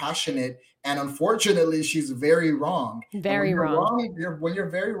like passionate, and unfortunately, she's very wrong. Very wrong. When you're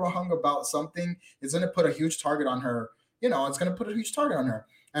very wrong about something, it's going to put a huge target on her. You know, it's going to put a huge target on her.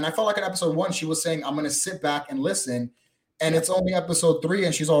 And I felt like in episode 1, she was saying, "I'm going to sit back and listen," and it's only episode 3,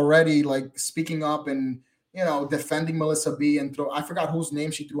 and she's already like speaking up and, you know, defending Melissa B and I forgot whose name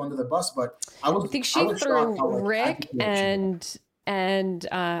she threw under the bus, but I think she threw Rick and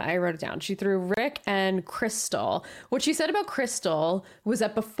I wrote it down. She threw Rick and Crystal. What she said about Crystal was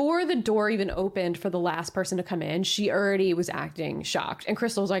that before the door even opened for the last person to come in, she already was acting shocked. And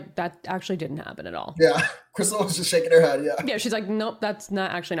Crystal was like, that actually didn't happen at all. Yeah. Crystal was just shaking her head. Yeah. Yeah. She's like, nope, that's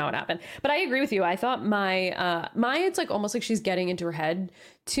not what happened. But I agree with you. I thought Mai, it's like almost like she's getting into her head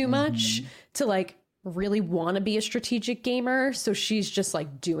too much to like really want to be a strategic gamer. So she's just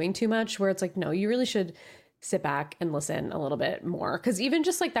like doing too much, where it's like, no, you really should sit back and listen a little bit more. Because even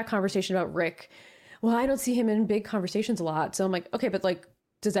just like that conversation about Rick, well, I don't see him in big conversations a lot. So I'm like, okay, but like,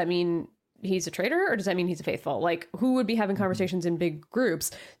 does that mean he's a traitor or does that mean he's a faithful? Like, who would be having conversations in big groups?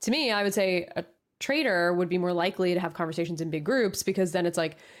 To me, I would say a traitor would be more likely to have conversations in big groups, because then it's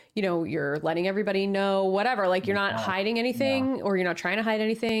like, you know, you're letting everybody know whatever, like you're not hiding anything or you're not trying to hide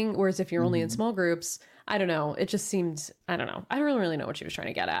anything. Whereas if you're only in small groups, I don't know. It just seemed, I don't know. I don't really know what she was trying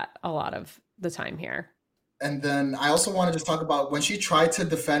to get at a lot of the time here. And then I also want to just talk about when she tried to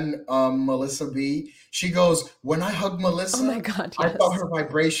defend Melissa B. She goes, when I hugged Melissa, oh my God, yes. I felt her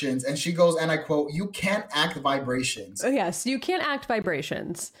vibrations. And she goes, and I quote, "You can't act vibrations." Oh, yes, you can't act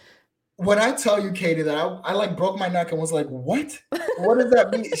vibrations. When I tell you, Katie, that I like broke my neck and was like, what? What does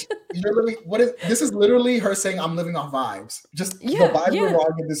that mean? This is literally her saying, I'm living off vibes. Just the vibes were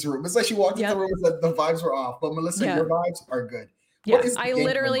wrong in this room. It's like she walked into the room and said the vibes were off. But Melissa, your vibes are good. Yeah, I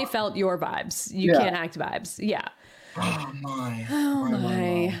literally felt your vibes. You can't act vibes. Yeah. Oh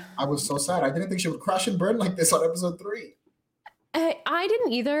my. I was so sad. I didn't think she would crash and burn like this on episode 3. I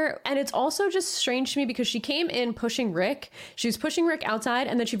didn't either. And it's also just strange to me because she came in pushing Rick. She was pushing Rick outside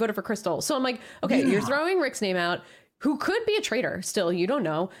and then she voted for Crystal. So I'm like, okay, you're throwing Rick's name out, who could be a traitor still. You don't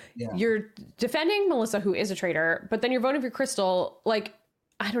know. Yeah. You're defending Melissa, who is a traitor, but then you're voting for Crystal. Like,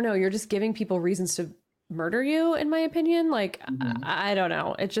 I don't know. You're just giving people reasons to murder you, in my opinion. Like, I don't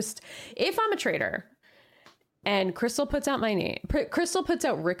know. It just, if I'm a traitor and Crystal puts out my name, Crystal puts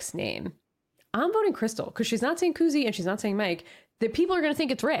out Rick's name, I'm voting Crystal because she's not saying Kuzi and she's not saying Mike. The people are going to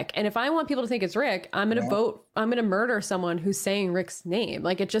think it's Rick. And if I want people to think it's Rick, I'm going to vote. I'm going to murder someone who's saying Rick's name.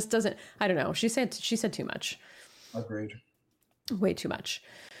 Like, it just doesn't, I don't know. She said too much. Agreed. Way too much.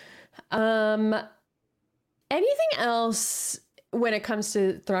 Anything else when it comes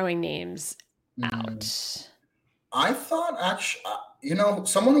to throwing names out? I thought actually,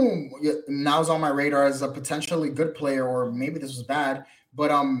 someone who now is on my radar as a potentially good player, or maybe this was bad, but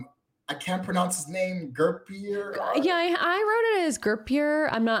I can't pronounce his name. Gurpier. Yeah, I wrote it as Gurpier.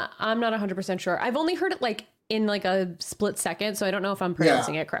 I'm not 100% sure. I've only heard it like in like a split second, so I don't know if I'm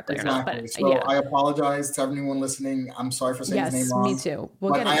pronouncing it correctly or not. But so I apologize to everyone listening. I'm sorry for saying his name wrong. Me too.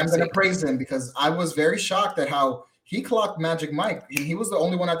 But I am going to praise him because I was very shocked at how he clocked Magic Mike. He was the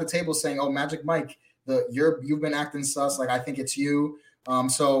only one at the table saying, "Oh, Magic Mike, you've been acting sus. Like, I think it's you."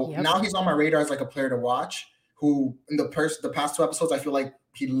 Now he's on my radar as like a player to watch. Who in the past 2 episodes, I feel like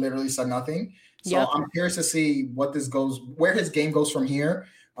he literally said nothing. So I'm curious to see where his game goes from here.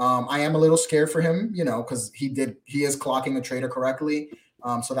 I am a little scared for him, because he is clocking a traitor correctly.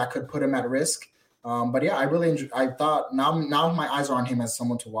 So that could put him at risk. But yeah, I thought now my eyes are on him as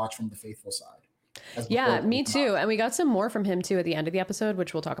someone to watch from the faithful side. Yeah, me too. And we got some more from him too at the end of the episode,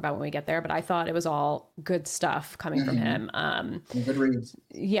 which we'll talk about when we get there. But I thought it was all good stuff coming from him. Good reads.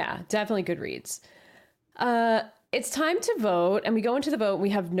 Yeah, definitely good reads. It's time to vote, and we go into the vote. We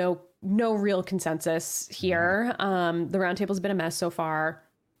have no real consensus here. The roundtable's been a mess so far.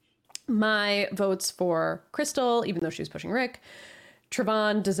 My vote's for Crystal, even though she was pushing Rick.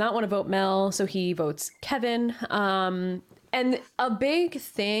 Trevon does not want to vote Mel, so he votes Kevin. And a big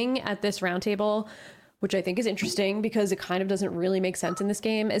thing at this roundtable, which I think is interesting because it kind of doesn't really make sense in this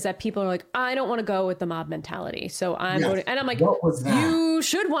game, is that people are like, I don't want to go with the mob mentality. So I'm voting. And I'm like, you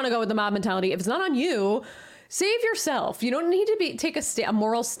should want to go with the mob mentality. If it's not on you, save yourself. You don't need to take a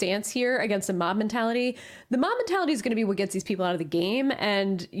moral stance here against the mob mentality. The mob mentality is going to be what gets these people out of the game.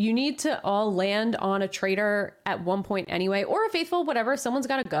 And you need to all land on a traitor at one point anyway, or a faithful, whatever. Someone's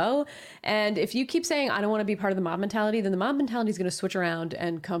got to go. And if you keep saying, I don't want to be part of the mob mentality, then the mob mentality is going to switch around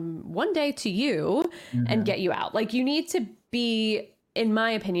and come one day to you and get you out. Like, you need to be, in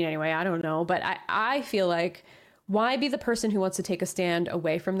my opinion anyway, I don't know, but I feel like, why be the person who wants to take a stand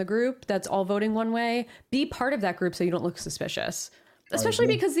away from the group that's all voting one way? Be part of that group so you don't look suspicious. Especially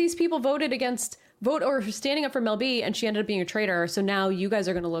because these people voted or standing up for Mel B, and she ended up being a traitor. So now you guys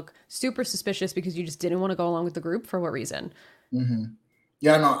are going to look super suspicious because you just didn't want to go along with the group. For what reason?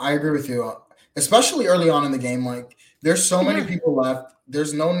 Yeah, no, I agree with you. Especially early on in the game, like, there's so many people left.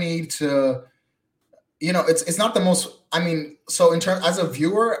 There's no need to, it's not the most. I mean, so as a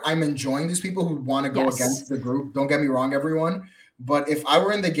viewer, I'm enjoying these people who want to go against the group. Don't get me wrong, everyone. But if I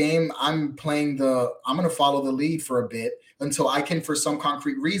were in the game, I'm going to follow the lead for a bit until I can, for some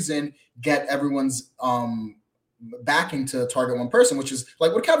concrete reason, get everyone's backing to target one person, which is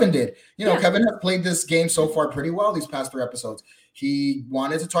like what Kevin did. Kevin has played this game so far pretty well these past 3 episodes. He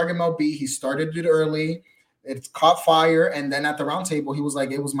wanted to target Mel B. He started it early. It caught fire. And then at the round table, he was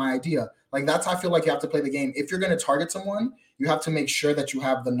like, it was my idea. Like, that's how I feel like you have to play the game. If you're going to target someone, you have to make sure that you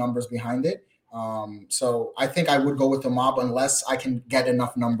have the numbers behind it. So I think I would go with the mob unless I can get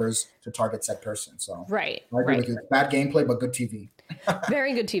enough numbers to target said person. So right. I agree with you. Bad gameplay, but good TV.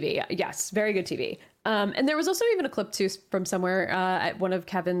 Very good TV. Yes, very good TV. And there was also even a clip too from somewhere at one of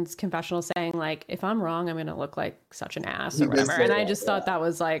Kevin's confessionals saying, like, if I'm wrong, I'm going to look like such an ass or whatever. And I just thought that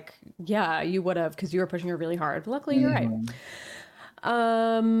was like, yeah, you would have, because you were pushing her really hard. But luckily, you're right.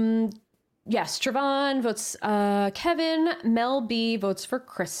 Yes, Trevon votes Kevin. Mel B votes for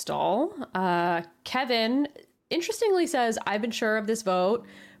Crystal. Kevin, interestingly, says, I've been sure of this vote,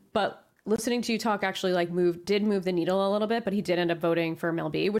 but listening to you talk actually did move the needle a little bit, but he did end up voting for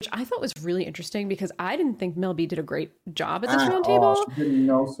Mel B, which I thought was really interesting because I didn't think Mel B did a great job at this roundtable. She did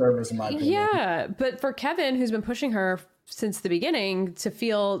no service in my opinion. Yeah, but for Kevin, who's been pushing her since the beginning, to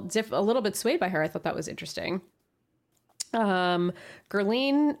feel a little bit swayed by her, I thought that was interesting.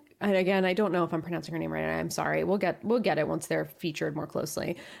 Gerline, and again, I don't know if I'm pronouncing her name right. I'm sorry. We'll get it once they're featured more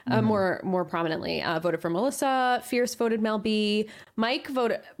closely, more prominently. Voted for Melissa. Fierce voted Mel B. Mike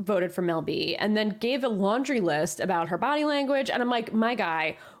voted for Mel B, and then gave a laundry list about her body language. And I'm like, my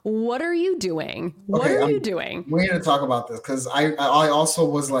guy, what are you doing? What are you doing? We need to talk about this because I also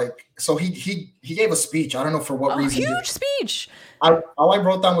was like, so he gave a speech. I don't know for what reason. Huge speech. All I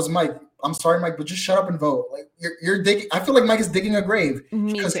wrote down was, Mike, I'm sorry, Mike, but just shut up and vote. Like, you're digging. I feel like Mike is digging a grave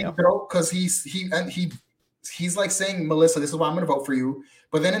because he's like saying, Melissa, this is why I'm going to vote for you.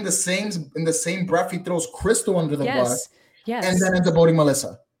 But then in the same breath, he throws Crystal under the bus, and then ends up voting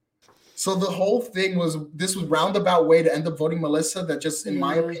Melissa. So the whole thing was roundabout way to end up voting Melissa. That just, in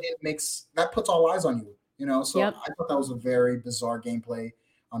my opinion, puts all eyes on you. So I thought that was a very bizarre gameplay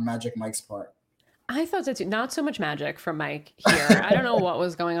on Magic Mike's part. I thought so too. Not so much magic from Mike here. I don't know what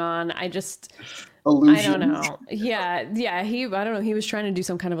was going on. Illusion. I don't know. Yeah. I don't know. He was trying to do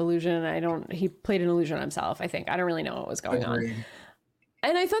some kind of illusion. He played an illusion on himself, I think. I don't really know what was going on.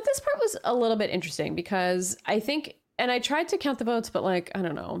 And I thought this part was a little bit interesting because I think, and I tried to count the votes, but I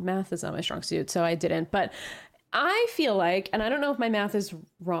don't know, math is not my strong suit, so I didn't. But I feel like, and I don't know if my math is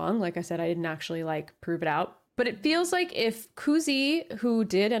wrong. Like I said, I didn't actually prove it out, but it feels like if Kuzi, who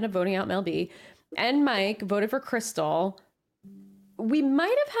did end up voting out Mel B, and Mike voted for Crystal, we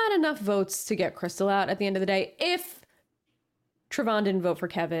might have had enough votes to get Crystal out at the end of the day if Trevon didn't vote for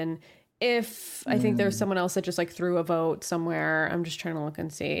Kevin. If I think there's someone else that just threw a vote somewhere. I'm just trying to look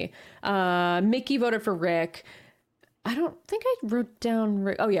and see. Mickey voted for Rick. I don't think I wrote down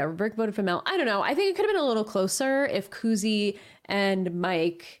Rick. Oh yeah, Rick voted for Mel. I don't know. I think it could have been a little closer if Kuzi and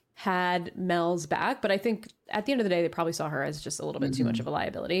Mike had Mel's back, but I think at the end of the day, they probably saw her as just a little bit too much of a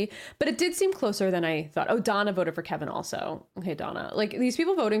liability. But it did seem closer than I thought. Oh, Donna voted for Kevin also. Okay, Donna. Like, these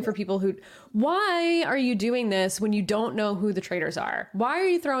people voting for people who... Why are you doing this when you don't know who the traitors are? Why are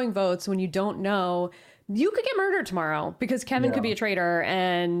you throwing votes when you don't know... You could get murdered tomorrow because Kevin could be a traitor,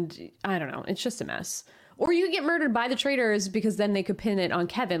 and I don't know. It's just a mess. Or you could get murdered by the traitors because then they could pin it on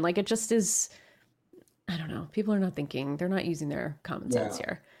Kevin. Like, it just is... I don't know. People are not thinking. They're not using their common sense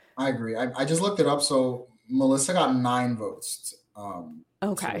here. I agree. I just looked it up. So Melissa got 9 votes.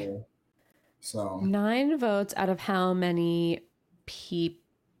 Okay. So 9 votes out of how many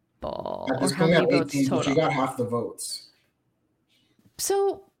people? At this Or how point, many we have votes 18, but total? she got half the votes.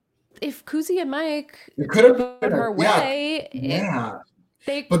 So if Kuzi and Mike It could have voted been her way,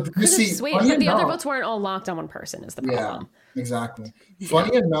 they But could you have see, swayed. funny But the other enough- votes weren't all locked on one person is the problem. Exactly.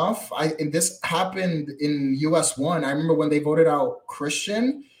 Funny enough, and this happened in US1. I remember when they voted out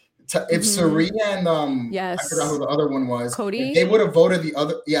Christian. If Serena and I forgot who the other one was. Cody? If they would have voted the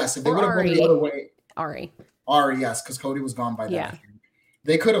other, if they Or would have voted the Ari. other way. Ari. Yes, because Cody was gone by then. Yeah.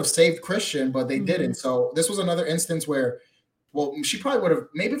 They could have saved Christian, but they didn't. So this was another instance where, well, she probably would have.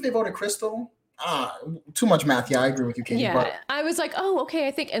 Maybe if they voted Crystal. Too much math. Yeah, I agree with you, Katie. Yeah, But I was like, oh, okay,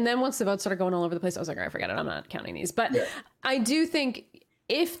 I think. And then once the votes started going all over the place, I was like, all right, forget it. I'm not counting these. But I do think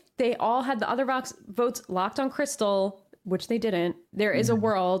if they all had the other votes locked on Crystal, which they didn't, there is a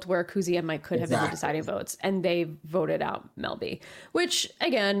world where Kuzi and Mike could have been the deciding votes, and they voted out Melby. Which,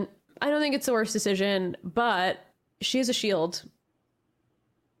 again, I don't think it's the worst decision, but she is a shield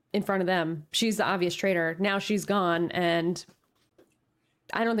in front of them. She's the obvious traitor. Now she's gone, and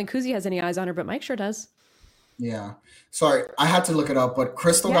I don't think Kuzi has any eyes on her, but Mike sure does. Yeah. Sorry, I had to look it up, but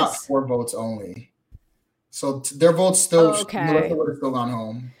Crystal got 4 votes only. So their votes still, Melissa would have still gone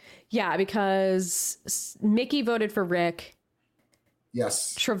home. Yeah, because Mickey voted for Rick.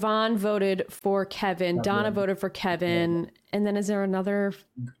 Yes. Trevon voted for Kevin. Donna voted for Kevin. And then is there another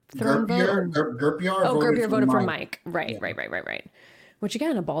thrown vote? Gerpier voted for Mike. Right. Which,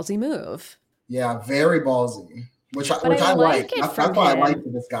 again, a ballsy move. Yeah, very ballsy. Which I like. That's why I like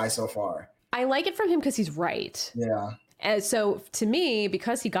this guy so far. I like it from him because he's right. Yeah. And so to me,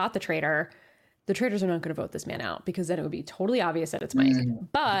 because he got the traitors are not going to vote this man out because then it would be totally obvious that it's Mike.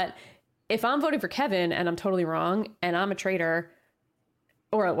 But if I'm voting for Kevin and I'm totally wrong and I'm a traitor,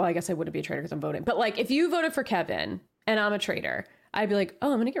 or, well, I guess I wouldn't be a traitor because I'm voting. But, like, if you voted for Kevin and I'm a traitor, I'd be like,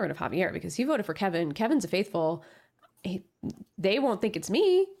 oh, I'm going to get rid of Javier because he voted for Kevin. Kevin's a faithful. They won't think it's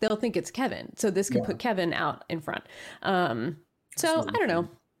me. They'll think it's Kevin. So this could put Kevin out in front. So I don't know.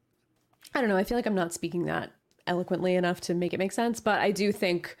 I feel like I'm not speaking that eloquently enough to make it make sense. But I do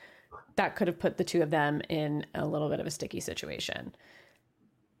think that could have put the two of them in a little bit of a sticky situation.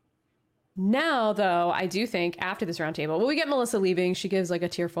 Now, though, I do think after this roundtable, well, we get Melissa leaving. She gives like a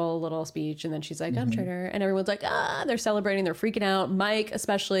tearful little speech, and then she's like, I'm a traitor. And everyone's like, they're celebrating. They're freaking out. Mike,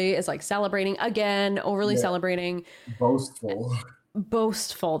 especially, is like celebrating again, overly celebrating.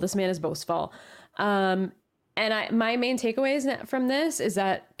 Boastful. This man is boastful. And my main takeaways from this is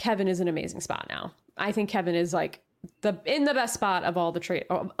that Kevin is an amazing spot now. I think Kevin is like in the best spot of all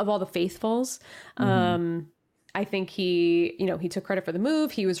the faithfuls. I think he took credit for the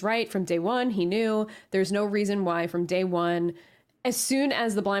move. He was right from day one. He knew there's no reason why from day one, as soon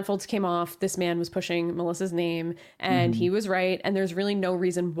as the blindfolds came off, this man was pushing Melissa's name, and he was right. And there's really no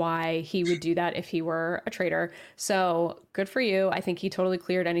reason why he would do that if he were a traitor. So good for you. I think he totally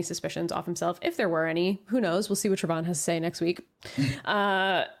cleared any suspicions off himself, if there were any. Who knows? We'll see what Trevon has to say next week.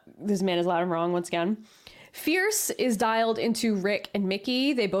 This man is loud and wrong once again. Fierce is dialed into Rick and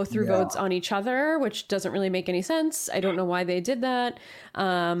Mickey. They both threw votes on each other, which doesn't really make any sense. I don't know why they did that.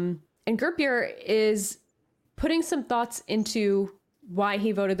 And Gerpier is putting some thoughts into why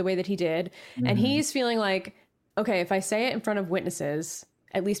he voted the way that he did. And he's feeling like, okay, if I say it in front of witnesses,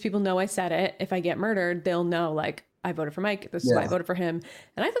 at least people know I said it. If I get murdered, they'll know, like, I voted for Mike. This is why I voted for him.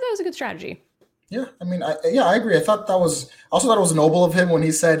 And I thought that was a good strategy. Yeah, I mean, I agree. I thought it was noble of him when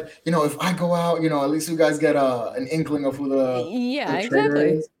he said, if I go out, at least you guys get an inkling of who the traitor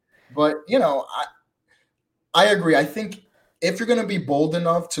is. But, I agree. I think if you're going to be bold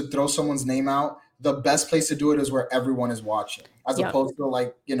enough to throw someone's name out, the best place to do it is where everyone is watching, as opposed to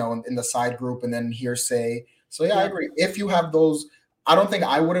like, in the side group and then hearsay. So, I agree. If you have those, I don't think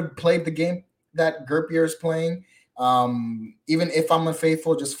I would have played the game that Gerpier is playing. Even if I'm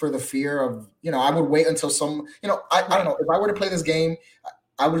unfaithful, just for the fear of, I would wait until I don't know. If I were to play this game,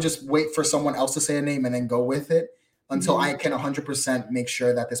 I would just wait for someone else to say a name and then go with it until I can 100% make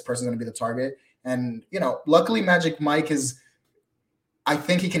sure that this person's going to be the target. And, luckily Magic Mike I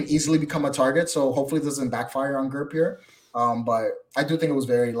think he can easily become a target. So hopefully it doesn't backfire on Gerpier. But I do think it was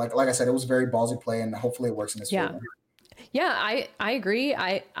very, like I said, it was very ballsy play, and hopefully it works in his favor. Yeah, I agree.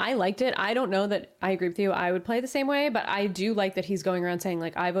 I liked it. I don't know that I agree with you. I would play the same way, but I do like that he's going around saying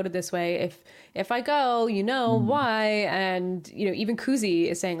like, I voted this way. If I go, why. And, even Kuzi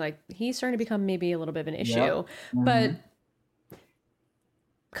is saying like, he's starting to become maybe a little bit of an issue. Yep. But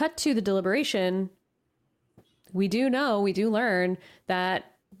cut to the deliberation. We do learn that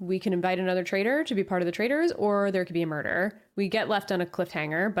we can invite another traitor to be part of the traitors, or there could be a murder. We get left on a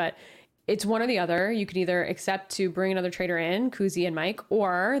cliffhanger, but it's one or the other. You can either accept to bring another traitor in, Kuzi and Mike,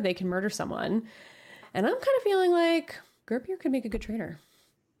 or they can murder someone. And I'm kind of feeling like Gerpier could make a good traitor.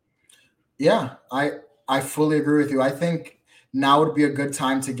 Yeah, I fully agree with you. I think now would be a good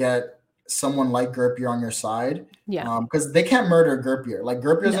time to get someone like Gerpier on your side. Yeah. Because they can't murder Gerpier. Like,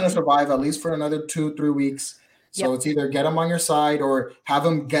 Gerpier's going to survive at least for another 2-3 weeks. So it's either get him on your side or have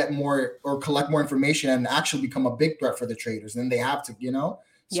him get more or collect more information and actually become a big threat for the traitors. Then they have to,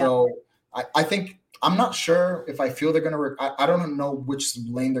 So I think, I'm not sure if I feel they're going to, I don't know which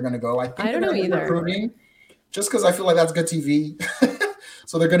lane they're going to go. I think I don't know either. Recruiting, just because I feel like that's good TV.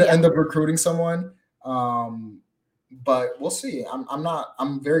 So they're going to end up recruiting someone. But we'll see.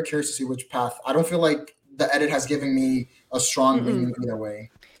 I'm very curious to see which path. I don't feel like the edit has given me a strong lean either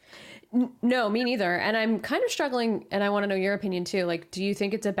way. No, me neither. And I'm kind of struggling, and I want to know your opinion too. Like, do you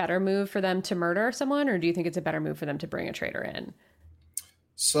think it's a better move for them to murder someone, or do you think it's a better move for them to bring a traitor in?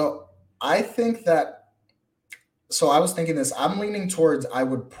 So I think that, I was thinking this, I'm leaning towards I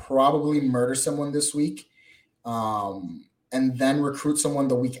would probably murder someone this week, and then recruit someone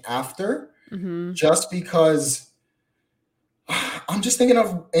the week after, just because I'm just thinking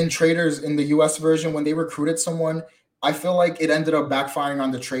of in Traitors in the US version, when they recruited someone, I feel like it ended up backfiring on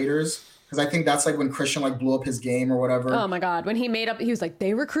the traitors, because I think that's like when Christian like blew up his game or whatever. Oh my God. When he was like,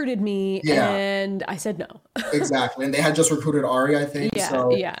 they recruited me and I said no. Exactly. And they had just recruited Ari, I think.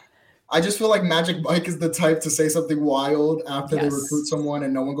 Yeah. I just feel like Magic Mike is the type to say something wild after they recruit someone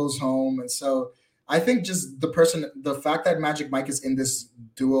and no one goes home. And so I think just the fact that Magic Mike is in this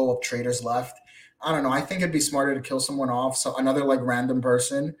duo of traitors left, I don't know. I think it'd be smarter to kill someone off. So another like random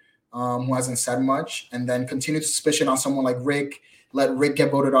person who hasn't said much, and then continue suspicion on someone like Rick, let Rick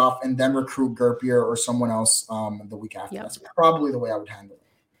get voted off, and then recruit Gerpier or someone else the week after. That's probably the way I would handle it.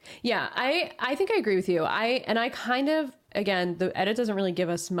 Yeah, I think I agree with you. I kind of, again, the edit doesn't really give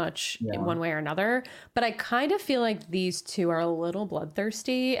us much in one way or another, but I kind of feel like these two are a little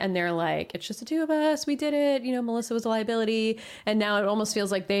bloodthirsty, and they're like, it's just the two of us, we did it, Melissa was a liability, and now it almost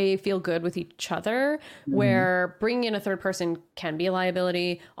feels like they feel good with each other, where bringing in a third person can be a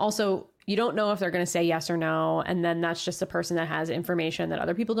liability. Also, you don't know if they're going to say yes or no, and then that's just a person that has information that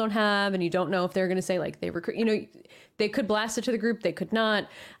other people don't have, and you don't know if they're going to say like they recruit, they could blast it to the group, they could not.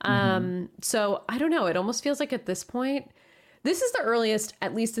 So I don't know, it almost feels like at this point, this is the earliest,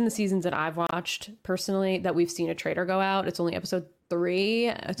 at least in the seasons that I've watched personally, that we've seen a traitor go out. It's only episode 3.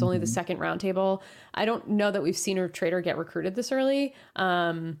 It's only the second roundtable. I don't know that we've seen a traitor get recruited this early.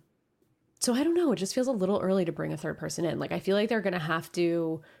 So I don't know. It just feels a little early to bring a third person in. Like, I feel like they're going to have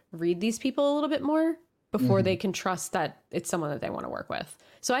to read these people a little bit more before they can trust that it's someone that they want to work with.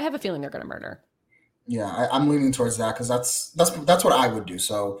 So I have a feeling they're going to murder. Yeah, I'm leaning towards that, because that's what I would do.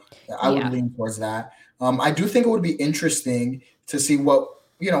 So I would lean towards that. I do think it would be interesting to see what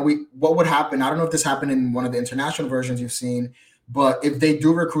would happen. I don't know if this happened in one of the international versions you've seen, but if they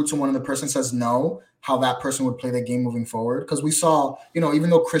do recruit someone and the person says no, how that person would play the game moving forward. Because we saw, even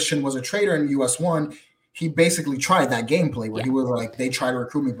though Christian was a traitor in US1, he basically tried that gameplay where he was like, they tried to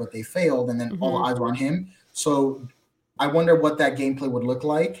recruit me, but they failed, and then all eyes were on him. So I wonder what that gameplay would look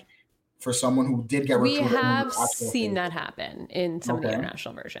like for someone who did get recruited. We have seen that happen in some of the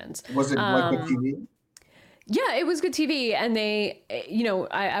international versions. Was it like good TV? Yeah, it was good TV. And they,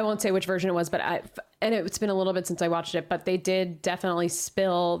 I won't say which version it was, but and it's been a little bit since I watched it, but they did definitely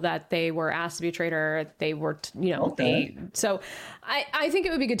spill that they were asked to be a traitor. They were, so I think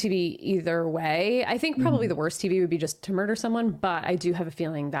it would be good TV either way. I think probably the worst TV would be just to murder someone, but I do have a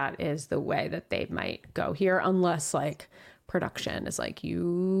feeling that is the way that they might go here, unless like production is like,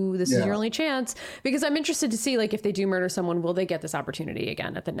 this is your only chance, because I'm interested to see, like, if they do murder someone, will they get this opportunity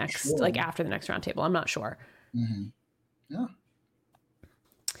again at the next, like after the next roundtable? I'm not sure. Yeah.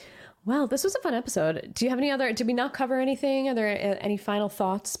 Well, this was a fun episode. Do you have any other, did we not cover anything? Are there any final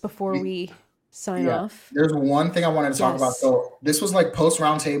thoughts before we sign off? There's one thing I wanted to talk about. So this was like post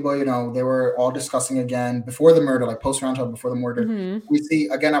roundtable, they were all discussing again before the murder, like post roundtable before the murder. We see,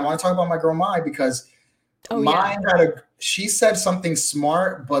 again, I want to talk about my girl Mai, because Mai she said something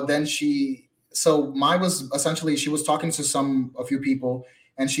smart, but then Mai was essentially, she was talking to a few people,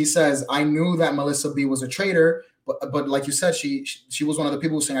 and she says, I knew that Melissa B was a traitor, But like you said, she was one of the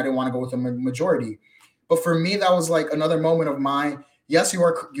people saying I didn't want to go with the majority. But for me, that was like another moment of yes,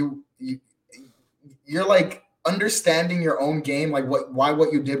 you're like understanding your own game, like why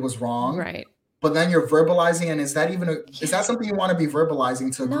what you did was wrong. Right. But then you're verbalizing, and is that something you want to be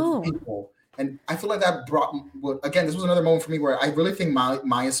verbalizing to a group of people? And I feel like that again, this was another moment for me where I really think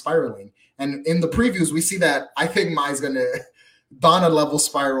Mai is spiraling. And in the previews, we see that I think Mai's going to don a level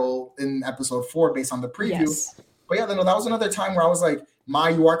spiral in episode 4 based on the preview. Yes. But yeah, that was another time where I was like, Mai,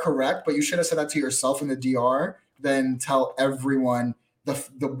 you are correct, but you should have said that to yourself in the DR, then tell everyone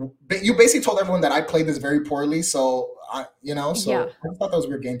you basically told everyone that I played this very poorly. So I thought that was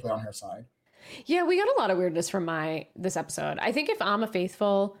weird gameplay on her side. Yeah, we got a lot of weirdness from this episode. I think if I'm a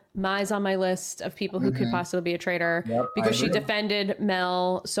faithful, Mai's on my list of people who could possibly be a traitor because she defended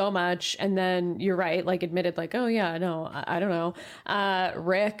Mel so much. And then you're right, like admitted like, oh yeah, no, I don't know.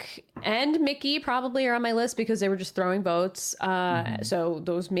 Rick and Mickey probably are on my list because they were just throwing votes. So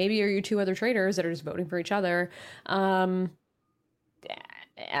those maybe are your 2 other traitors that are just voting for each other. I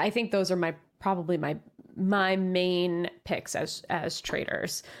think those are probably my main picks as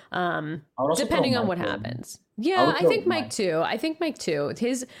traitors, depending on what happens. Yeah, I think Mike too. I think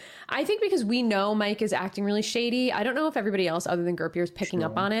because we know Mike is acting really shady. I don't know if everybody else other than Gerpier is picking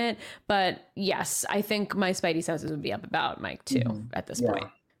up on it, but yes, I think my spidey senses would be up about Mike too at this point.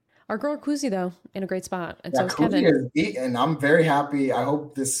 Our girl Kuzi, though, in a great spot. And so is Kevin. Is eating. I'm very happy. I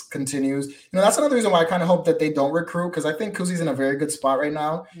hope this continues. That's another reason why I kind of hope that they don't recruit, because I think Kuzi's in a very good spot right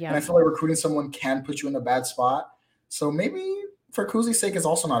now. Yeah. And I feel like recruiting someone can put you in a bad spot. So maybe for Kuzi's sake, it's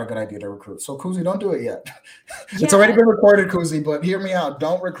also not a good idea to recruit. So Kuzi, don't do it yet. It's already been recorded, Kuzi, but hear me out.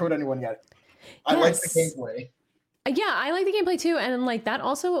 Don't recruit anyone yet. I like the gameplay. Yeah, I like the gameplay too. And like that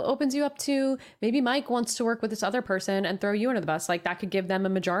also opens you up to maybe Mike wants to work with this other person and throw you under the bus. Like that could give them a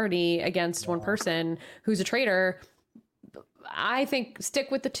majority against one person who's a traitor. I think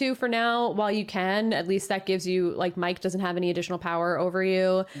stick with the 2 for now while you can. At least that gives you, like, Mike doesn't have any additional power over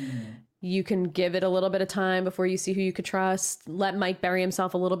you. You can give it a little bit of time before you see who you could trust. Let Mike bury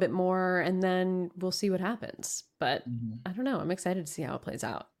himself a little bit more, and then we'll see what happens. But I don't know. I'm excited to see how it plays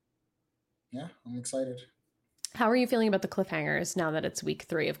out. Yeah, I'm excited. How are you feeling about the cliffhangers now that it's week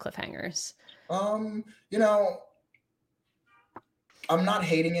 3 of cliffhangers? I'm not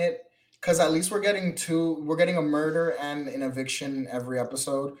hating it because at least we're getting a murder and an eviction every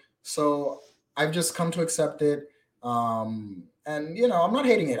episode. So I've just come to accept it. And I'm not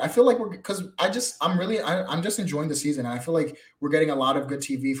hating it. I feel like I'm just enjoying the season. And I feel like we're getting a lot of good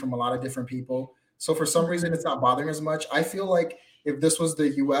TV from a lot of different people. So for some reason, it's not bothering as much. I feel like if this was the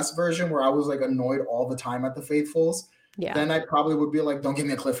US version where I was like annoyed all the time at the Faithfuls, then I probably would be like, don't give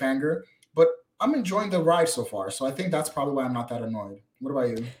me a cliffhanger. But I'm enjoying the ride so far. So I think that's probably why I'm not that annoyed. What about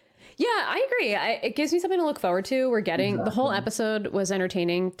you? Yeah, I agree. It gives me something to look forward to. We're getting the whole episode was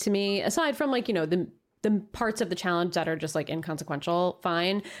entertaining to me, aside from like, the parts of the challenge that are just like inconsequential,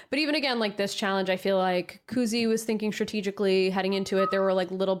 fine. But even again, like this challenge, I feel like Kuzi was thinking strategically heading into it. There were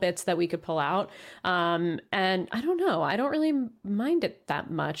like little bits that we could pull out. And I don't know. I don't really mind it that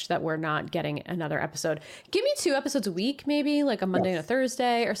much that we're not getting another episode. Give me 2 episodes a week, maybe like a Monday and a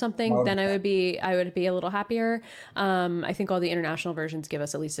Thursday or something. Then I would be a little happier. I think all the international versions give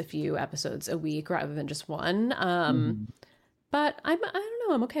us at least a few episodes a week rather than just one. But I don't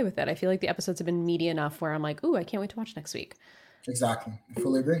know. I'm okay with it. I feel like the episodes have been meaty enough where I'm like, ooh, I can't wait to watch next week. Exactly. I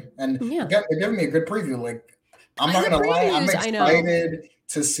fully agree. And again, they're giving me a good preview. Like, I'm not going to lie. I'm excited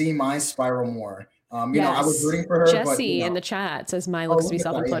to see Mai spiral more. I was rooting for her. Jesse in the chat says Mai looks to be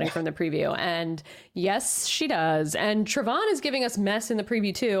self-imploding from the preview. And yes, she does. And Trevon is giving us mess in the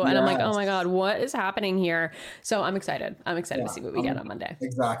preview too. And I'm like, oh my God, what is happening here? So I'm excited. To see what we get on Monday.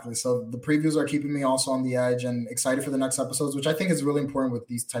 Exactly. So the previews are keeping me also on the edge and excited for the next episodes, which I think is really important with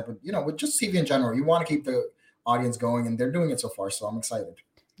these type of, with just TV in general. You want to keep the audience going and they're doing it so far. So I'm excited.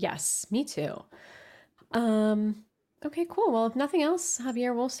 Yes, me too. Okay, cool. Well, if nothing else,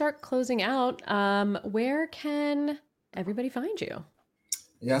 Javier, we'll start closing out. Where can everybody find you?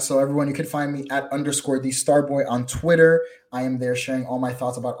 Yeah, so everyone, you can find me at _thestarboy on Twitter. I am there sharing all my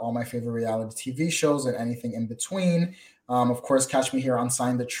thoughts about all my favorite reality TV shows and anything in between. Of course, catch me here on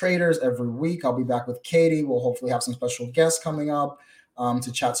Sign the Traitors every week. I'll be back with Katie. We'll hopefully have some special guests coming up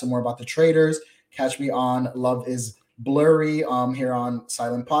to chat some more about the Traitors. Catch me on Love is Blurry here on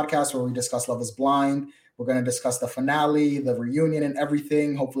Silent Podcast, where we discuss Love is Blind. We're going to discuss the finale, the reunion, and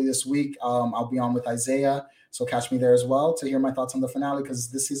everything. Hopefully this week, I'll be on with Isaiah. So catch me there as well to hear my thoughts on the finale, because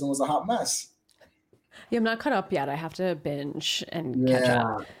this season was a hot mess. Yeah, I'm not caught up yet. I have to binge and catch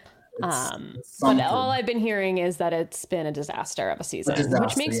up. But all I've been hearing is that it's been a disaster of a season,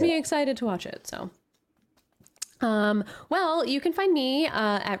 which makes me excited to watch it. So Well, you can find me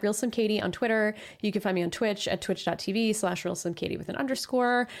at RealSlimKatie on Twitter. You can find me on Twitch at twitch.tv/RealSlimKatie with an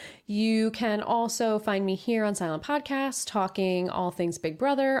underscore. You can also find me here on Silent Podcast talking all things Big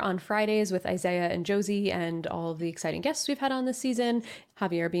Brother on Fridays with Isaiah and Josie and all of the exciting guests we've had on this season,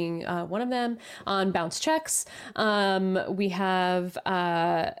 Javier being one of them, on Bounce Checks. We have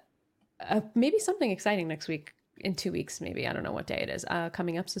maybe something exciting next week. In 2 weeks, maybe. I don't know what day it is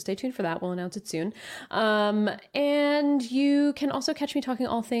coming up, so stay tuned for that. We'll announce it soon. And you can also catch me talking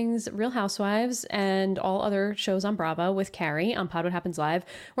all things Real Housewives and all other shows on Bravo with Carrie on Pod What Happens Live.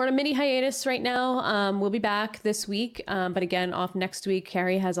 We're on a mini hiatus right now. We'll be back this week, but again, off next week.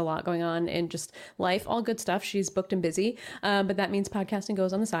 Carrie has a lot going on in just life, all good stuff. She's booked and busy, but that means podcasting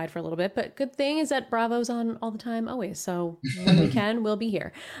goes on the side for a little bit. But good thing is that Bravo's on all the time, always. So when we can, we'll be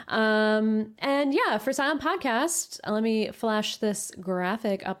here. And yeah, for Silent Podcast, let me flash this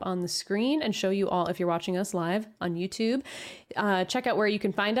graphic up on the screen and show you all, if you're watching us live on YouTube, check out where you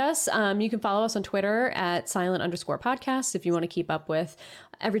can find us. You can follow us on Twitter at silent_podcast if you want to keep up with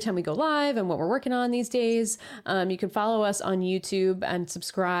every time we go live and what we're working on these days. You can follow us on YouTube and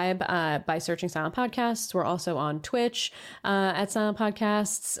subscribe by searching Silent Podcasts. We're also on Twitch at Silent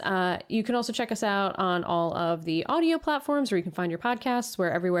Podcasts. You can also check us out on all of the audio platforms where you can find your podcasts. We're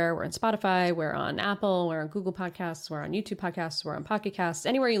everywhere. We're on Spotify. We're on Apple. We're on Google Podcasts. We're on YouTube Podcasts. We're on Pocket Casts.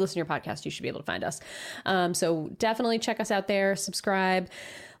 Anywhere you listen to your podcast, you should be able to find us. So definitely check us out there. Subscribe.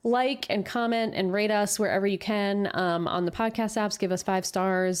 Like and comment and rate us wherever you can on the podcast apps. Give us 5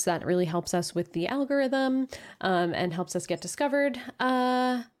 stars. That really helps us with the algorithm and helps us get discovered.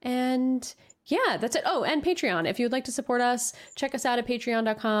 And yeah, that's it. Oh, and Patreon. If you would like to support us, check us out at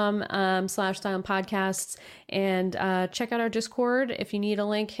patreon.com/silentpodcasts and check out our Discord. If you need a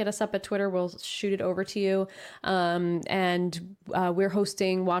link, hit us up at Twitter. We'll shoot it over to you. And we're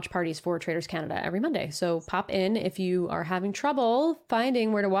hosting watch parties for Traitors Canada every Monday. So pop in if you are having trouble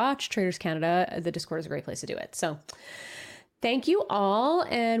finding where to watch Traitors Canada. The Discord is a great place to do it. So thank you all.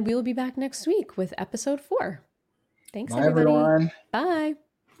 And we will be back next week with episode 4. Thanks, everybody. Everyone. Bye.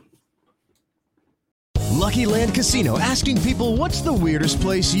 Lucky Land Casino, asking people, what's the weirdest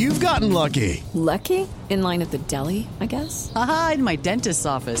place you've gotten lucky? Lucky? In line at the deli, I guess? Aha, in my dentist's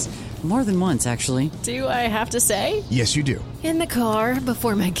office. More than once, actually. Do I have to say? Yes, you do. In the car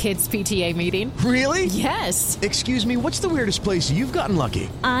before my kids' PTA meeting. Really? Yes. Excuse me, what's the weirdest place you've gotten lucky?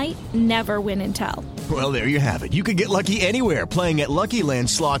 I never win and tell. Well, there you have it. You can get lucky anywhere, playing at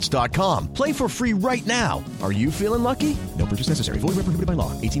LuckyLandSlots.com. Play for free right now. Are you feeling lucky? No purchase necessary. Void where prohibited by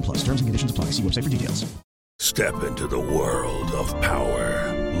law. 18 plus. Terms and conditions apply. See website for details. Step into the world of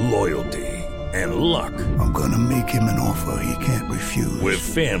power, loyalty, and luck. I'm gonna make him an offer he can't refuse. With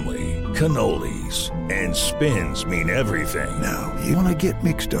family, cannolis, and spins mean everything. Now, you wanna get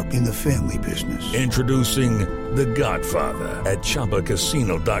mixed up in the family business. Introducing The Godfather at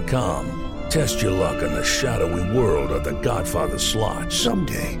ChumbaCasino.com. Test your luck in the shadowy world of The Godfather slot.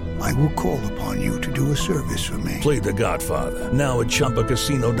 Someday, I will call upon you to do a service for me. Play The Godfather now at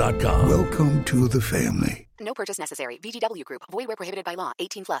ChumbaCasino.com. Welcome to the family. No purchase necessary. VGW Group. Void where prohibited by law.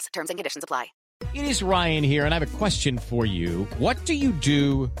 18 plus. Terms and conditions apply. It is Ryan here, and I have a question for you. What do you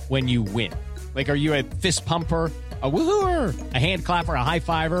do when you win? Like, are you a fist pumper, a woohooer, a hand clapper, a high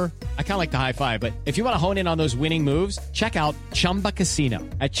fiver? I kind of like the high five, but if you want to hone in on those winning moves, check out Chumba Casino.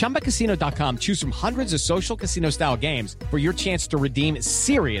 At ChumbaCasino.com, choose from hundreds of social casino-style games for your chance to redeem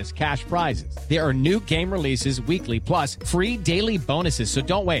serious cash prizes. There are new game releases weekly, plus free daily bonuses. So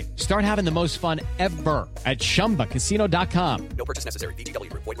don't wait. Start having the most fun ever at ChumbaCasino.com. No purchase necessary. VGW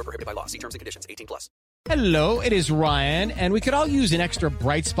Group. Void where prohibited by law. See terms and conditions. 18 plus. Hello, it is Ryan, and we could all use an extra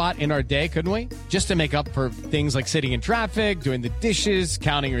bright spot in our day, couldn't we? Just to make up for things like sitting in traffic, doing the dishes,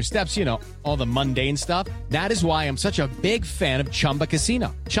 counting your steps, you know, all the mundane stuff. That is why I'm such a big fan of Chumba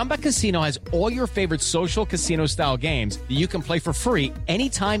Casino. Chumba Casino has all your favorite social casino-style games that you can play for free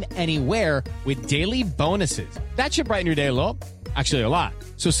anytime, anywhere with daily bonuses. That should brighten your day a little. Actually, a lot.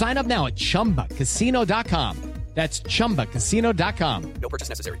 So sign up now at ChumbaCasino.com. That's ChumbaCasino.com. No purchase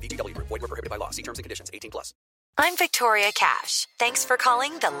necessary. VGW Group. Void where prohibited by law. See terms and conditions. 18 plus. I'm Victoria Cash. Thanks for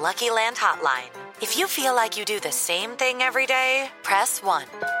calling the Lucky Land Hotline. If you feel like you do the same thing every day, press 1.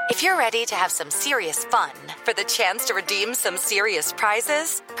 If you're ready to have some serious fun for the chance to redeem some serious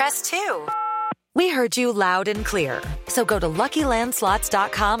prizes, press 2. We heard you loud and clear. So go to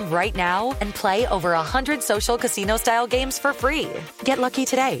LuckyLandSlots.com right now and play over 100 social casino-style games for free. Get lucky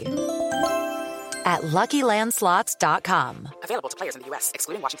today at LuckyLandSlots.com. Available to players in the U.S.,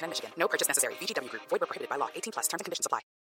 excluding Washington and Michigan. No purchase necessary. VGW Group. Void where prohibited by law. 18 plus. Terms and conditions apply.